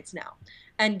decades now,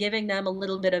 and giving them a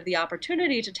little bit of the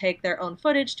opportunity to take their own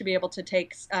footage, to be able to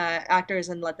take actors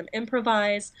and let them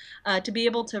improvise, to be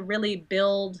able to really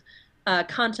build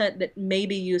content that may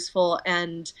be useful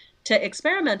and to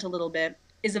experiment a little bit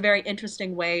is a very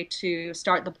interesting way to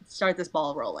start this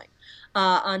ball rolling.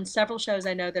 On several shows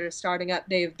I know that are starting up,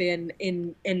 they've been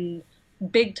in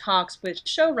big talks with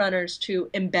showrunners to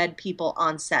embed people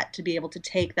on set to be able to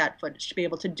take that footage, to be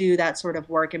able to do that sort of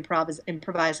work,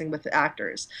 improvising with the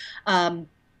actors.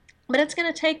 But it's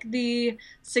going to take the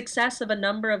success of a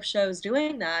number of shows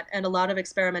doing that and a lot of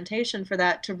experimentation for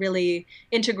that to really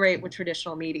integrate with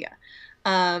traditional media.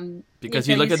 Because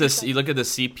So you look you at see this, some, you look at the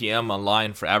CPM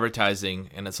online for advertising,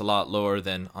 and it's a lot lower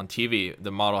than on TV.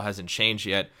 The model hasn't changed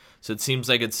yet, so it seems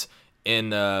like it's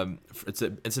in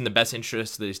the best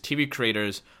interest of these TV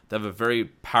creators that have a very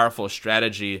powerful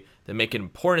strategy that make it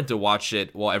important to watch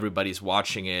it while everybody's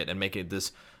watching it, and make it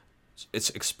this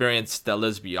it's experience that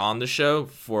lives beyond the show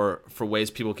for ways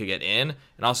people could get in,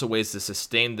 and also ways to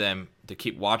sustain them to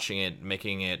keep watching it,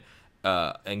 making it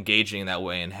engaging in that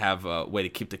way, and have a way to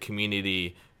keep the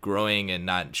community growing and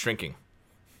not shrinking.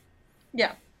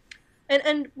 yeah.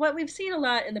 And what we've seen a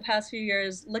lot in the past few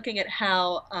years, looking at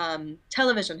how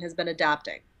television has been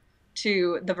adapting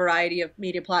to the variety of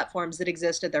media platforms that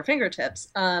exist at their fingertips,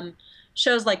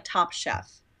 shows like Top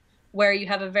Chef, where you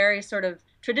have a very sort of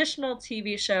traditional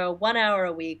TV show, 1 hour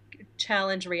a week,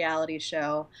 challenge reality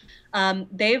show.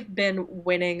 They've been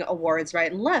winning awards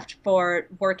right and left for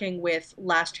working with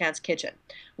Last Chance Kitchen,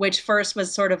 which first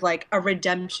was sort of like a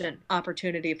redemption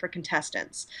opportunity for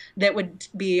contestants that would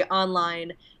be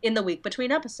online in the week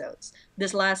between episodes.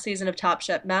 This last season of Top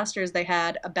Chef Masters, they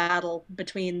had a battle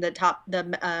between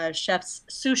the chefs,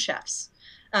 sous chefs,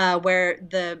 where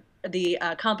the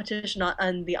competition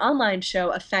on the online show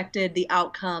affected the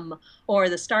outcome or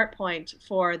the start point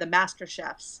for the master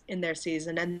chefs in their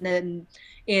season. And then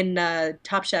in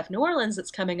Top Chef New Orleans that's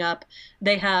coming up,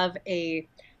 they have a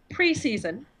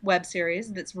preseason web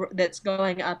series that's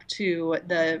going up to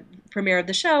the premiere of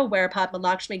the show, where Padma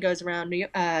Lakshmi goes around New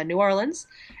Orleans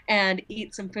and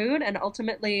eats some food, and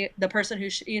ultimately the person who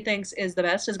she thinks is the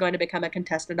best is going to become a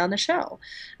contestant on the show.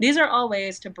 These are all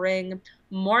ways to bring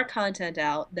more content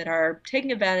out that are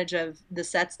taking advantage of the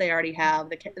sets they already have,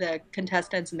 the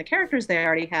contestants and the characters they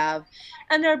already have,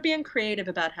 and they're being creative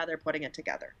about how they're putting it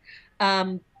together.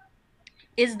 Um,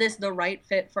 is this the right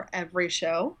fit for every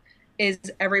show? Is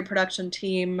every production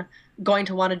team going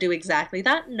to want to do exactly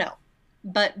that? No.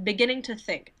 But beginning to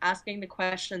think, asking the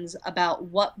questions about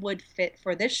what would fit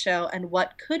for this show and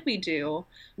what could we do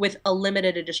with a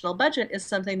limited additional budget is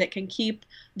something that can keep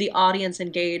the audience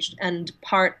engaged and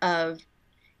part of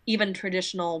even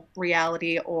traditional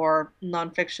reality or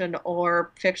nonfiction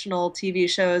or fictional TV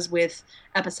shows with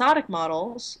episodic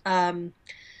models,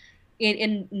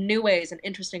 in new ways and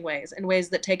interesting ways, in ways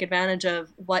that take advantage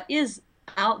of what is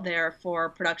out there for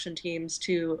production teams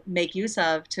to make use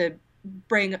of, to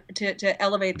to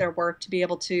elevate their work, to be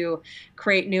able to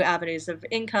create new avenues of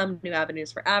income, new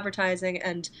avenues for advertising,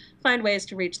 and find ways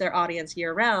to reach their audience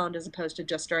year round as opposed to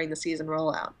just during the season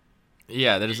rollout.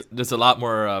 Yeah, there's a lot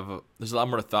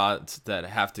more thoughts that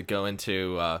have to go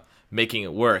into making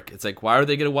it work. It's like, why are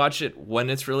they going to watch it when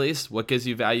it's released? What gives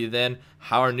you value then?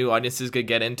 How are new audiences going to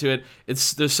get into it?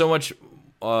 There's so much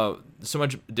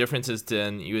differences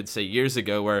than you would say years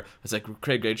ago, where it's like, we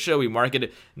create a great show, we market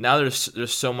it. Now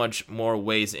there's so much more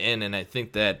ways in, and I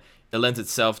think that it lends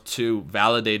itself to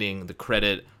validating the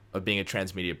credit of being a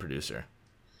transmedia producer.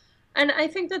 And I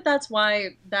think that that's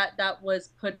why that was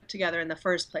put together in the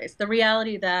first place. The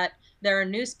reality that there are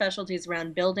new specialties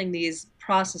around building these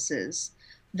processes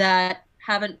that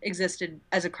haven't existed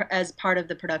as part of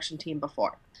the production team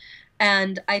before.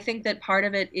 And I think that part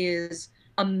of it is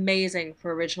amazing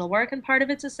for original work, and part of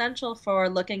it's essential for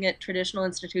looking at traditional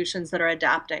institutions that are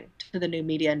adapting to the new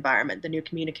media environment, the new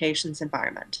communications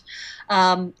environment.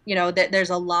 There's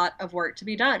a lot of work to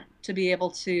be done to be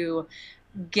able to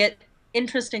get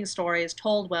interesting stories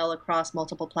told well across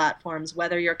multiple platforms,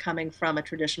 whether you're coming from a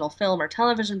traditional film or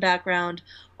television background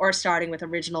or starting with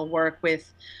original work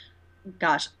with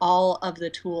gosh, all of the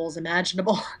tools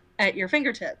imaginable at your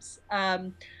fingertips.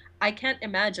 I can't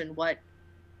imagine what,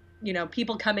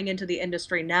 people coming into the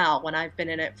industry now, when I've been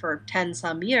in it for 10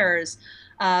 some years,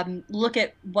 look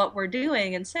at what we're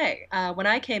doing and say. When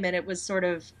I came in, it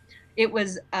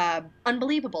was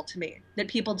unbelievable to me that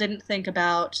people didn't think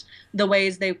about the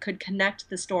ways they could connect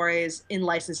the stories in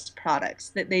licensed products,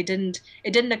 that it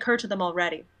didn't occur to them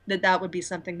already that that would be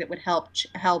something that would help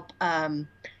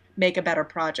make a better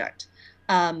project.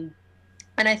 Um,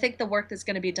 and I think the work that's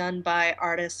going to be done by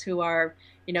artists who are,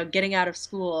 getting out of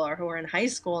school or who are in high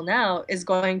school now is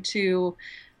going to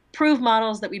prove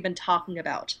models that we've been talking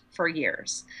about for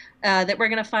years. That we're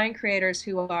going to find creators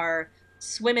who are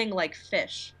swimming like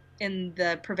fish in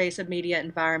the pervasive media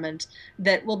environment,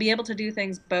 that will be able to do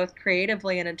things both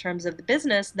creatively and in terms of the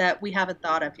business that we haven't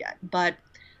thought of yet. But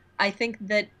I think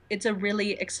that it's a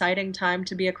really exciting time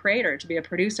to be a creator, to be a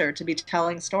producer, to be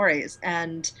telling stories.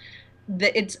 And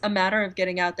it's a matter of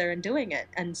getting out there and doing it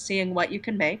and seeing what you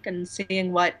can make and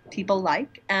seeing what people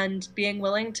like and being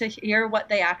willing to hear what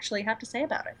they actually have to say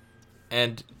about it.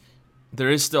 And there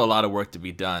is still a lot of work to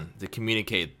be done to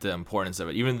communicate the importance of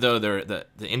it. Even though the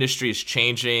industry is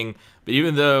changing, but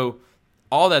even though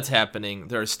all that's happening,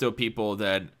 there are still people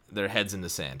that their heads in the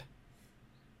sand.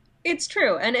 It's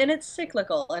true, and it's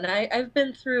cyclical. And I've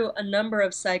been through a number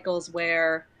of cycles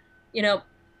where, you know,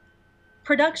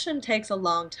 production takes a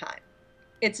long time.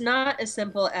 It's not as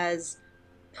simple as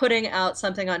putting out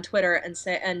something on Twitter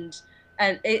and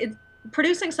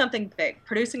producing something big,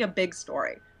 producing a big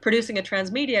story, producing a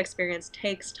transmedia experience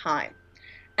takes time.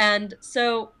 And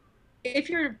so if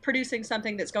you're producing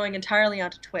something that's going entirely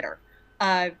onto Twitter,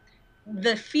 uh,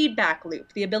 the feedback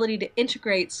loop, the ability to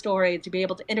integrate story, to be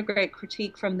able to integrate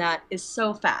critique from that is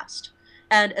so fast.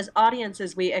 And as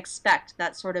audiences, we expect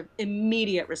that sort of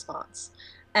immediate response.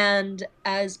 And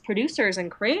as producers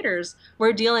and creators,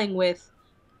 we're dealing with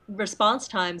response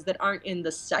times that aren't in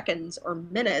the seconds or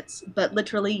minutes, but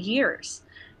literally years.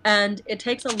 And it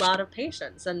takes a lot of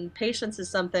patience. And patience is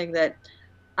something that,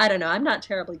 I don't know, I'm not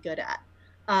terribly good at.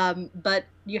 But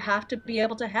you have to be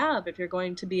able to have if you're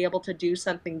going to be able to do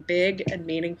something big and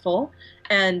meaningful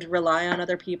and rely on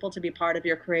other people to be part of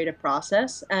your creative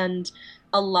process. And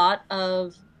a lot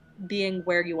of being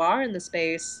where you are in the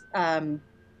space,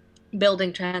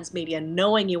 building transmedia,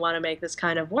 knowing you want to make this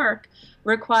kind of work,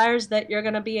 requires that you're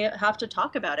going to be have to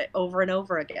talk about it over and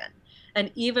over again. And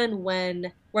even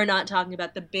when we're not talking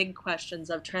about the big questions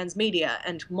of transmedia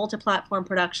and multi-platform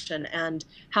production and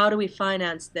how do we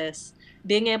finance this,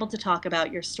 being able to talk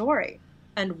about your story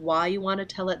and why you want to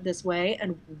tell it this way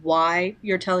and why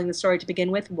you're telling the story to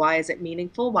begin with, why is it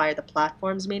meaningful, why are the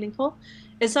platforms meaningful,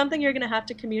 is something you're going to have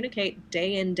to communicate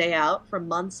day in, day out for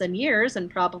months and years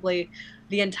and probably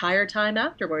the entire time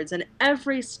afterwards. And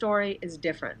every story is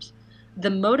different. The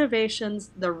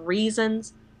motivations, the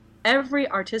reasons, every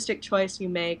artistic choice you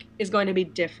make is going to be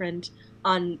different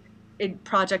on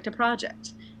project to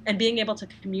project. And being able to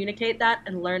communicate that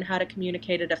and learn how to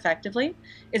communicate it effectively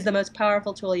is the most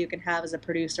powerful tool you can have as a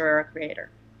producer or a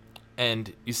creator.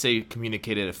 And you say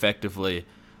communicate it effectively.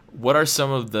 What are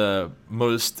some of the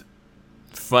most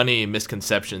funny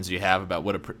misconceptions you have about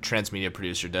what a transmedia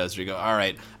producer does? Where you go, all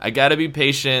right, I gotta be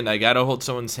patient, I gotta hold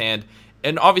someone's hand,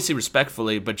 and obviously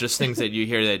respectfully, but just things that you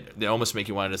hear that they almost make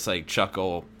you want to just like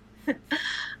chuckle.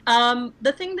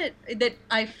 The thing that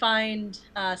I find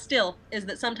still is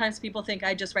that sometimes people think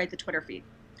I just write the Twitter feed.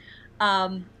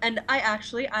 And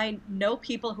I know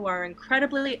people who are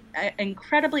incredibly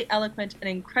eloquent and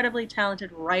incredibly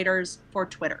talented writers for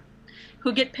Twitter,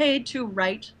 who get paid to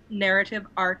write narrative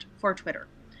art for Twitter.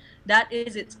 That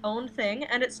is its own thing,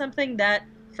 and it's something that,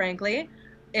 frankly,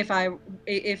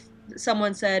 if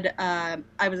someone said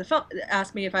I was a film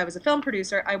asked me if I was a film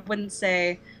producer, I wouldn't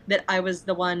say that I was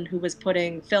the one who was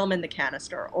putting film in the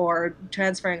canister or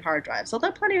transferring hard drives.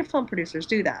 Although plenty of film producers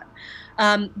do that.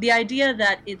 The idea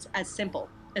that it's as simple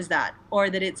as that, or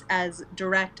that it's as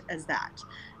direct as that,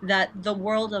 that the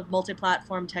world of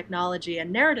multi-platform technology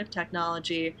and narrative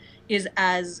technology is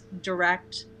as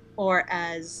direct or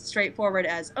as straightforward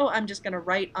as, oh, I'm just going to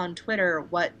write on Twitter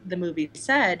what the movie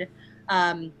said,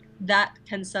 that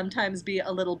can sometimes be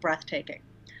a little breathtaking.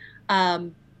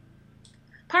 Um,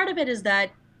 Part of it is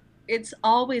that it's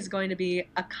always going to be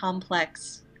a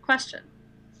complex question.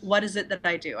 What is it that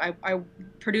I do? I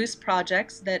produce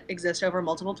projects that exist over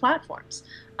multiple platforms.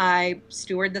 I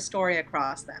steward the story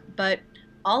across them. But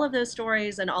all of those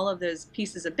stories and all of those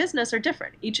pieces of business are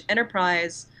different. Each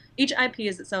IP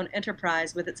is its own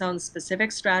enterprise with its own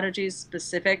specific strategies,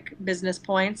 specific business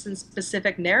points, and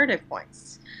specific narrative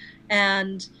points.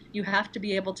 And you have to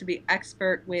be able to be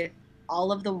expert with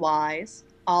all of the whys,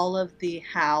 all of the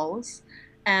hows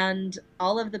and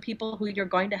all of the people who you're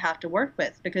going to have to work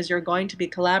with because you're going to be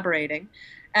collaborating.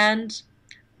 And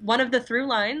one of the through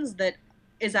lines that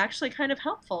is actually kind of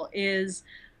helpful is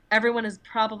everyone is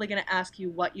probably going to ask you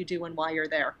what you do and why you're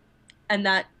there. And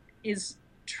that is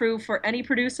true for any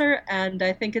producer, and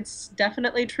I think it's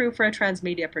definitely true for a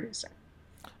transmedia producer.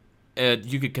 And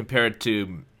you could compare it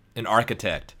to an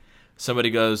architect.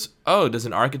 Somebody goes, "Oh, does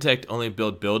an architect only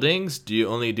build buildings? Do you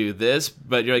only do this?"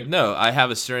 But you're like, "No, I have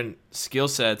a certain skill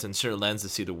sets and certain lens to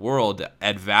see the world, to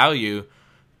add value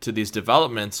to these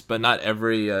developments, but not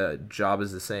every job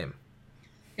is the same."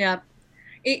 Yeah,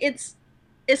 it's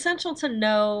essential to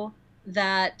know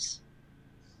that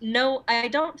no, I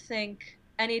don't think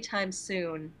anytime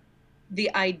soon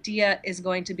the idea is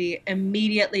going to be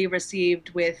immediately received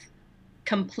with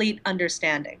complete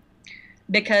understanding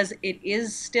because it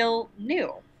is still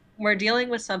new. We're dealing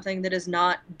with something that is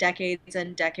not decades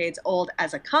and decades old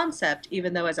as a concept,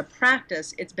 even though as a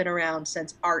practice it's been around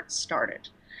since art started.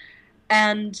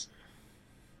 And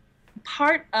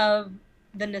part of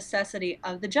the necessity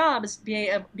of the job is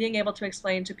being able to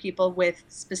explain to people with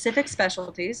specific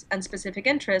specialties and specific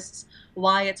interests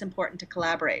why it's important to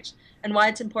collaborate and why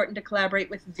it's important to collaborate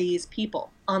with these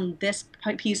people on this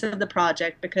piece of the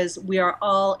project because we are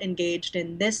all engaged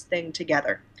in this thing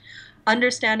together.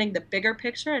 Understanding the bigger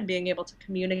picture and being able to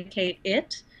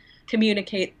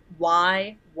communicate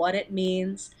why, what it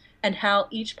means, and how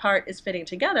each part is fitting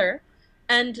together,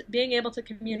 and being able to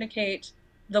communicate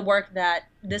the work that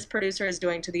this producer is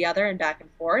doing to the other and back and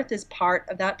forth is part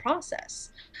of that process.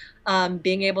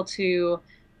 Being able to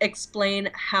explain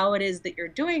how it is that you're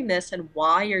doing this and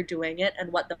why you're doing it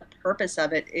and what the purpose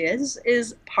of it is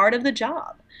part of the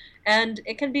job. And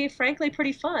it can be frankly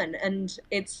pretty fun. And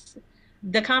it's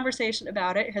the conversation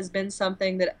about it has been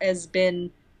something that has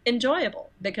been enjoyable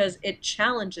because it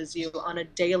challenges you on a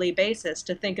daily basis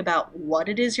to think about what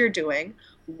it is you're doing,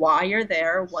 why you're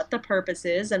there, what the purpose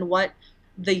is, and what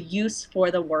the use for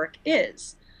the work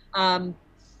is. Um,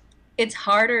 it's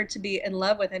harder to be in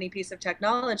love with any piece of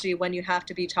technology when you have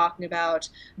to be talking about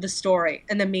the story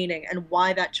and the meaning and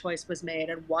why that choice was made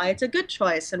and why it's a good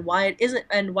choice and why it isn't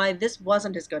and why this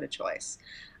wasn't as good a choice.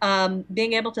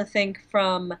 Being able to think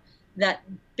from that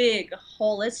big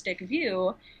holistic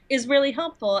view is really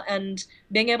helpful, and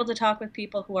being able to talk with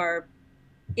people who are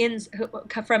in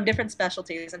from different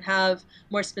specialties and have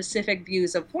more specific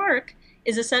views of work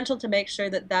is essential to make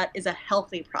sure that that is a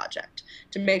healthy project,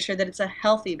 to make sure that it's a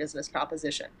healthy business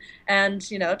proposition, and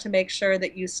to make sure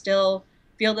that you still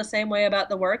feel the same way about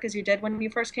the work as you did when you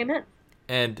first came in.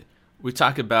 And we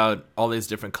talk about all these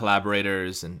different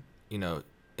collaborators and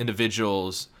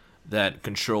individuals that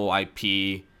control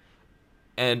IP,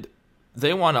 and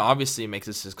they want to obviously make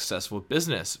this a successful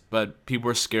business, but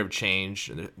people are scared of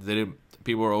change.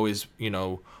 People are always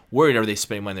worried, are they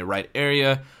spending money in the right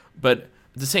area? But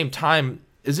at the same time,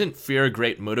 isn't fear a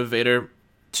great motivator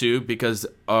too? Because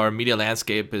our media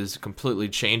landscape is completely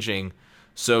changing.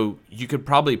 So you could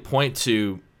probably point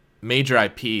to major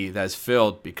IP that's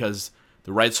failed because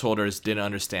the rights holders didn't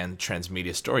understand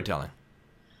transmedia storytelling.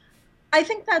 I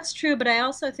think that's true, but I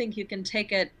also think you can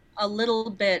take it a little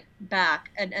bit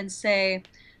back and say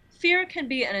fear can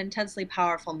be an intensely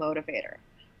powerful motivator.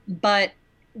 But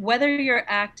whether you're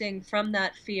acting from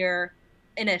that fear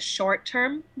in a short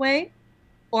term way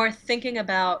or thinking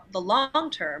about the long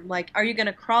term, like, are you going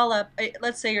to crawl up?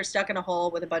 Let's say you're stuck in a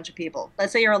hole with a bunch of people.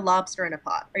 Let's say you're a lobster in a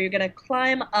pot. Are you going to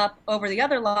climb up over the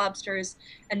other lobsters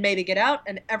and maybe get out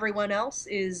and everyone else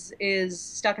is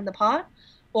stuck in the pot?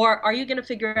 Or are you going to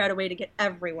figure out a way to get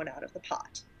everyone out of the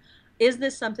pot? Is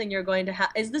this something you're going to have?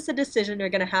 Is this a decision you're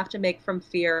going to have to make from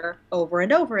fear over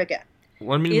and over again?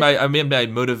 What Is I mean by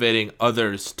motivating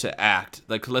others to act.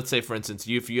 Like, let's say for instance,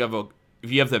 if you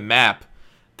have the map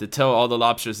to tell all the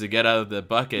lobsters to get out of the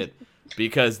bucket,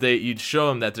 because you'd show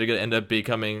them that they're gonna end up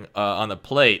becoming on the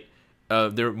plate.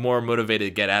 They're more motivated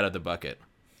to get out of the bucket.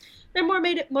 they're more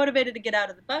motivated to get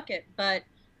out of the bucket, but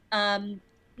um,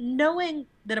 knowing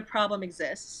that a problem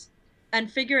exists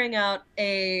and figuring out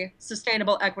a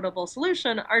sustainable, equitable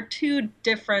solution are two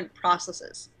different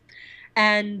processes.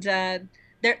 And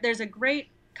there's a great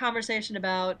conversation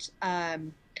about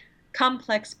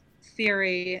complex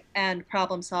theory and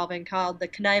problem solving called the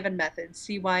Cynefin method,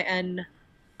 Cynifin,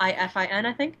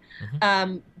 I think,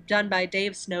 Hmm. done by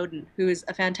Dave Snowden, who is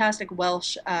a fantastic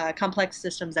Welsh complex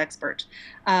systems expert,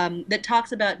 that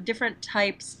talks about different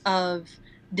types of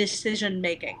decision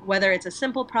making, whether it's a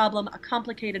simple problem, a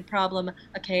complicated problem,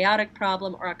 a chaotic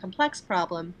problem, or a complex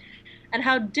problem, and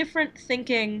how different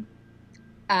thinking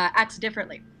acts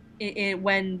differently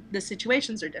when the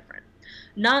situations are different.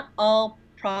 Not all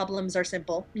problems are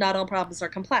simple. Not all problems are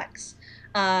complex.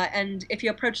 And if you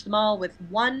approach them all with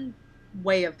one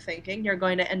way of thinking, you're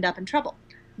going to end up in trouble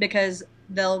because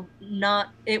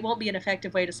it won't be an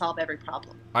effective way to solve every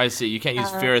problem. I see. You can't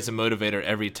use Uh, fear as a motivator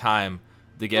every time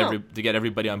no, to get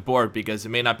everybody on board, because it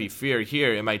may not be fear here.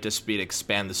 It might just be to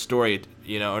expand the story.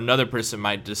 Another person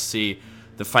might just see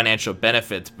the financial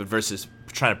benefits, but versus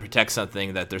trying to protect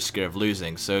something that they're scared of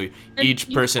losing. So and each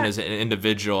person is an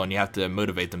individual, and you have to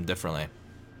motivate them differently.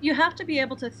 you have to be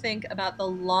able to think about the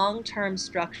long-term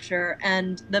structure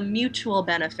and the mutual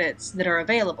benefits that are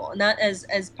available. And that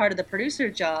as part of the producer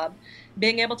job,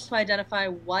 being able to identify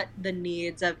what the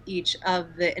needs of each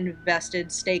of the invested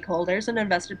stakeholders and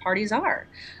invested parties are.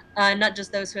 Not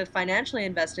just those who have financially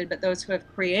invested, but those who have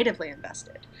creatively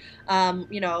invested.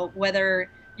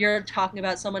 Whether you're talking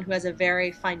about someone who has a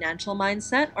very financial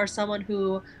mindset or someone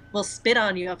who will spit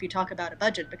on you if you talk about a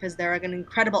budget because they're an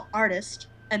incredible artist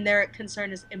and their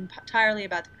concern is entirely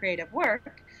about the creative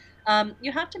work,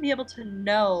 you have to be able to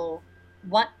know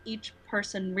what each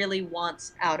person really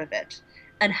wants out of it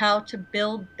and how to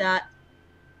build that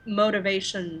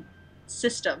motivation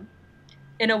system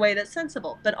in a way that's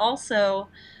sensible. But also,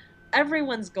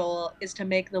 everyone's goal is to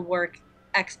make the work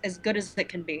as good as it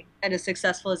can be and as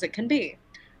successful as it can be.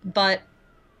 But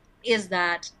is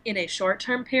that in a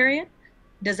short-term period?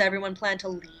 Does everyone plan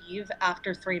to leave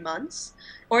after 3 months?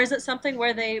 Or is it something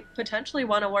where they potentially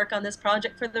want to work on this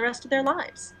project for the rest of their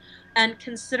lives? And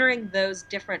considering those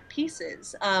different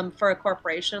pieces, for a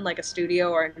corporation like a studio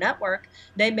or a network,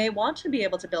 they may want to be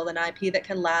able to build an IP that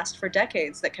can last for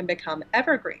decades, that can become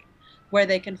evergreen, where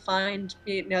they can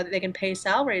they can pay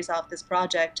salaries off this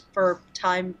project for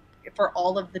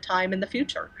all of the time in the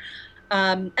future.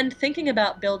 And thinking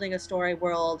about building a story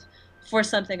world for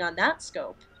something on that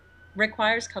scope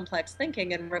requires complex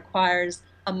thinking and requires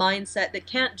a mindset that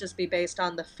can't just be based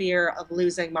on the fear of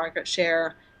losing market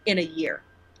share in a year.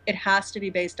 It has to be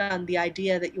based on the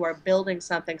idea that you are building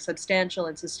something substantial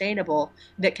and sustainable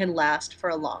that can last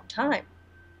for a long time.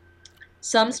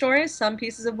 Some stories, some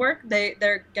pieces of work,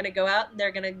 they're going to go out and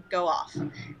they're going to go off.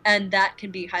 And that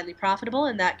can be highly profitable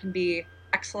and that can be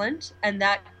excellent. And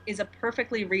that is a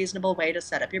perfectly reasonable way to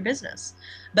set up your business.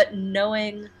 But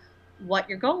knowing what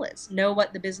your goal is, know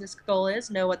what the business goal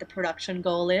is, know what the production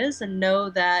goal is, and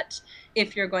know that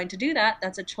if you're going to do that,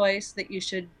 that's a choice that you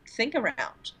should think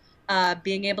around.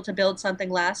 Being able to build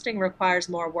something lasting requires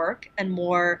more work and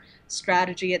more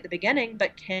strategy at the beginning,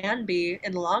 but can be,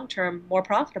 in the long term, more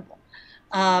profitable.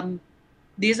 Um,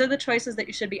 these are the choices that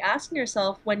you should be asking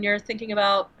yourself when you're thinking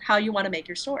about how you want to make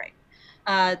your story.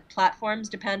 Platforms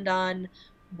depend on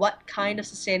what kind of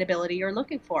sustainability you're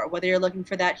looking for, whether you're looking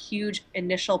for that huge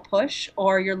initial push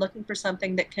or you're looking for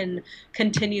something that can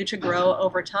continue to grow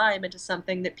over time into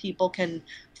something that people can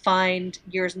find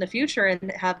years in the future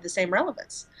and have the same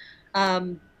relevance.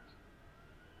 Um,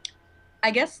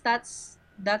 I guess that's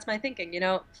my thinking.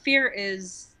 Fear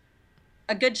is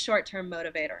a good short-term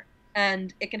motivator,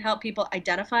 and it can help people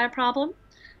identify a problem.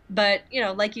 But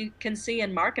like you can see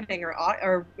in marketing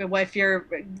or if you're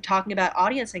talking about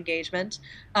audience engagement,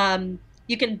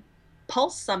 you can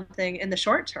pulse something in the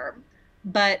short term,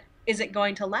 but is it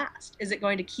going to last? Is it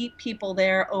going to keep people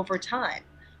there over time?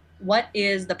 What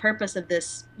is the purpose of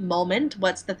this moment?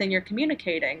 What's the thing you're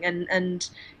communicating? And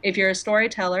if you're a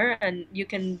storyteller and you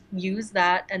can use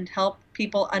that and help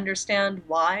people understand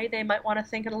why they might want to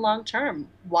think in the long term,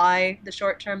 why the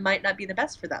short term might not be the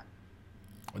best for them.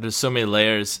 There's so many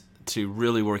layers to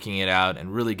really working it out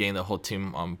and really getting the whole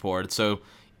team on board. So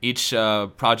each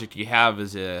project you have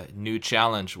is a new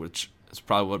challenge, which is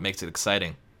probably what makes it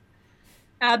exciting.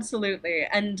 Absolutely.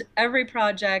 And every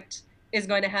project is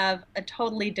going to have a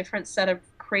totally different set of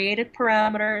creative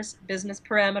parameters, business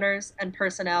parameters, and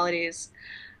personalities.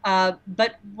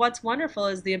 But what's wonderful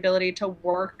is the ability to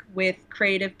work with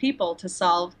creative people to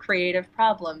solve creative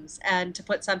problems and to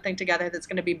put something together that's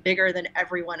going to be bigger than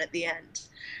everyone at the end.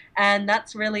 And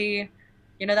that's really,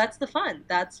 that's the fun.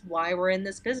 That's why we're in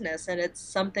this business. And it's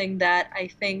something that I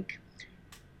think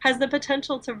has the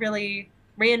potential to really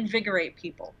reinvigorate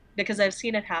people because I've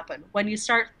seen it happen. When you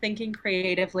start thinking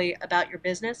creatively about your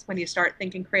business, when you start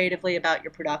thinking creatively about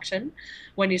your production,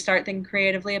 when you start thinking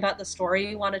creatively about the story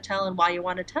you want to tell and why you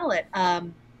want to tell it,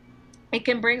 it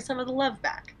can bring some of the love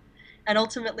back. And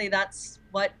ultimately, that's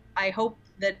what I hope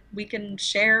that we can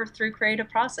share through creative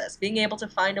process, being able to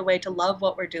find a way to love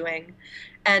what we're doing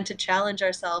and to challenge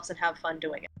ourselves and have fun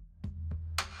doing it.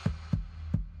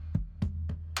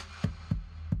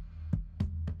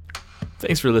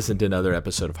 Thanks for listening to another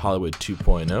episode of Hollywood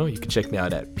 2.0. You can check me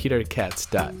out at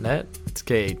peterkatz.net. It's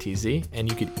KATZ. And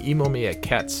you can email me at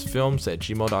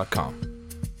katzfilms@gmail.com.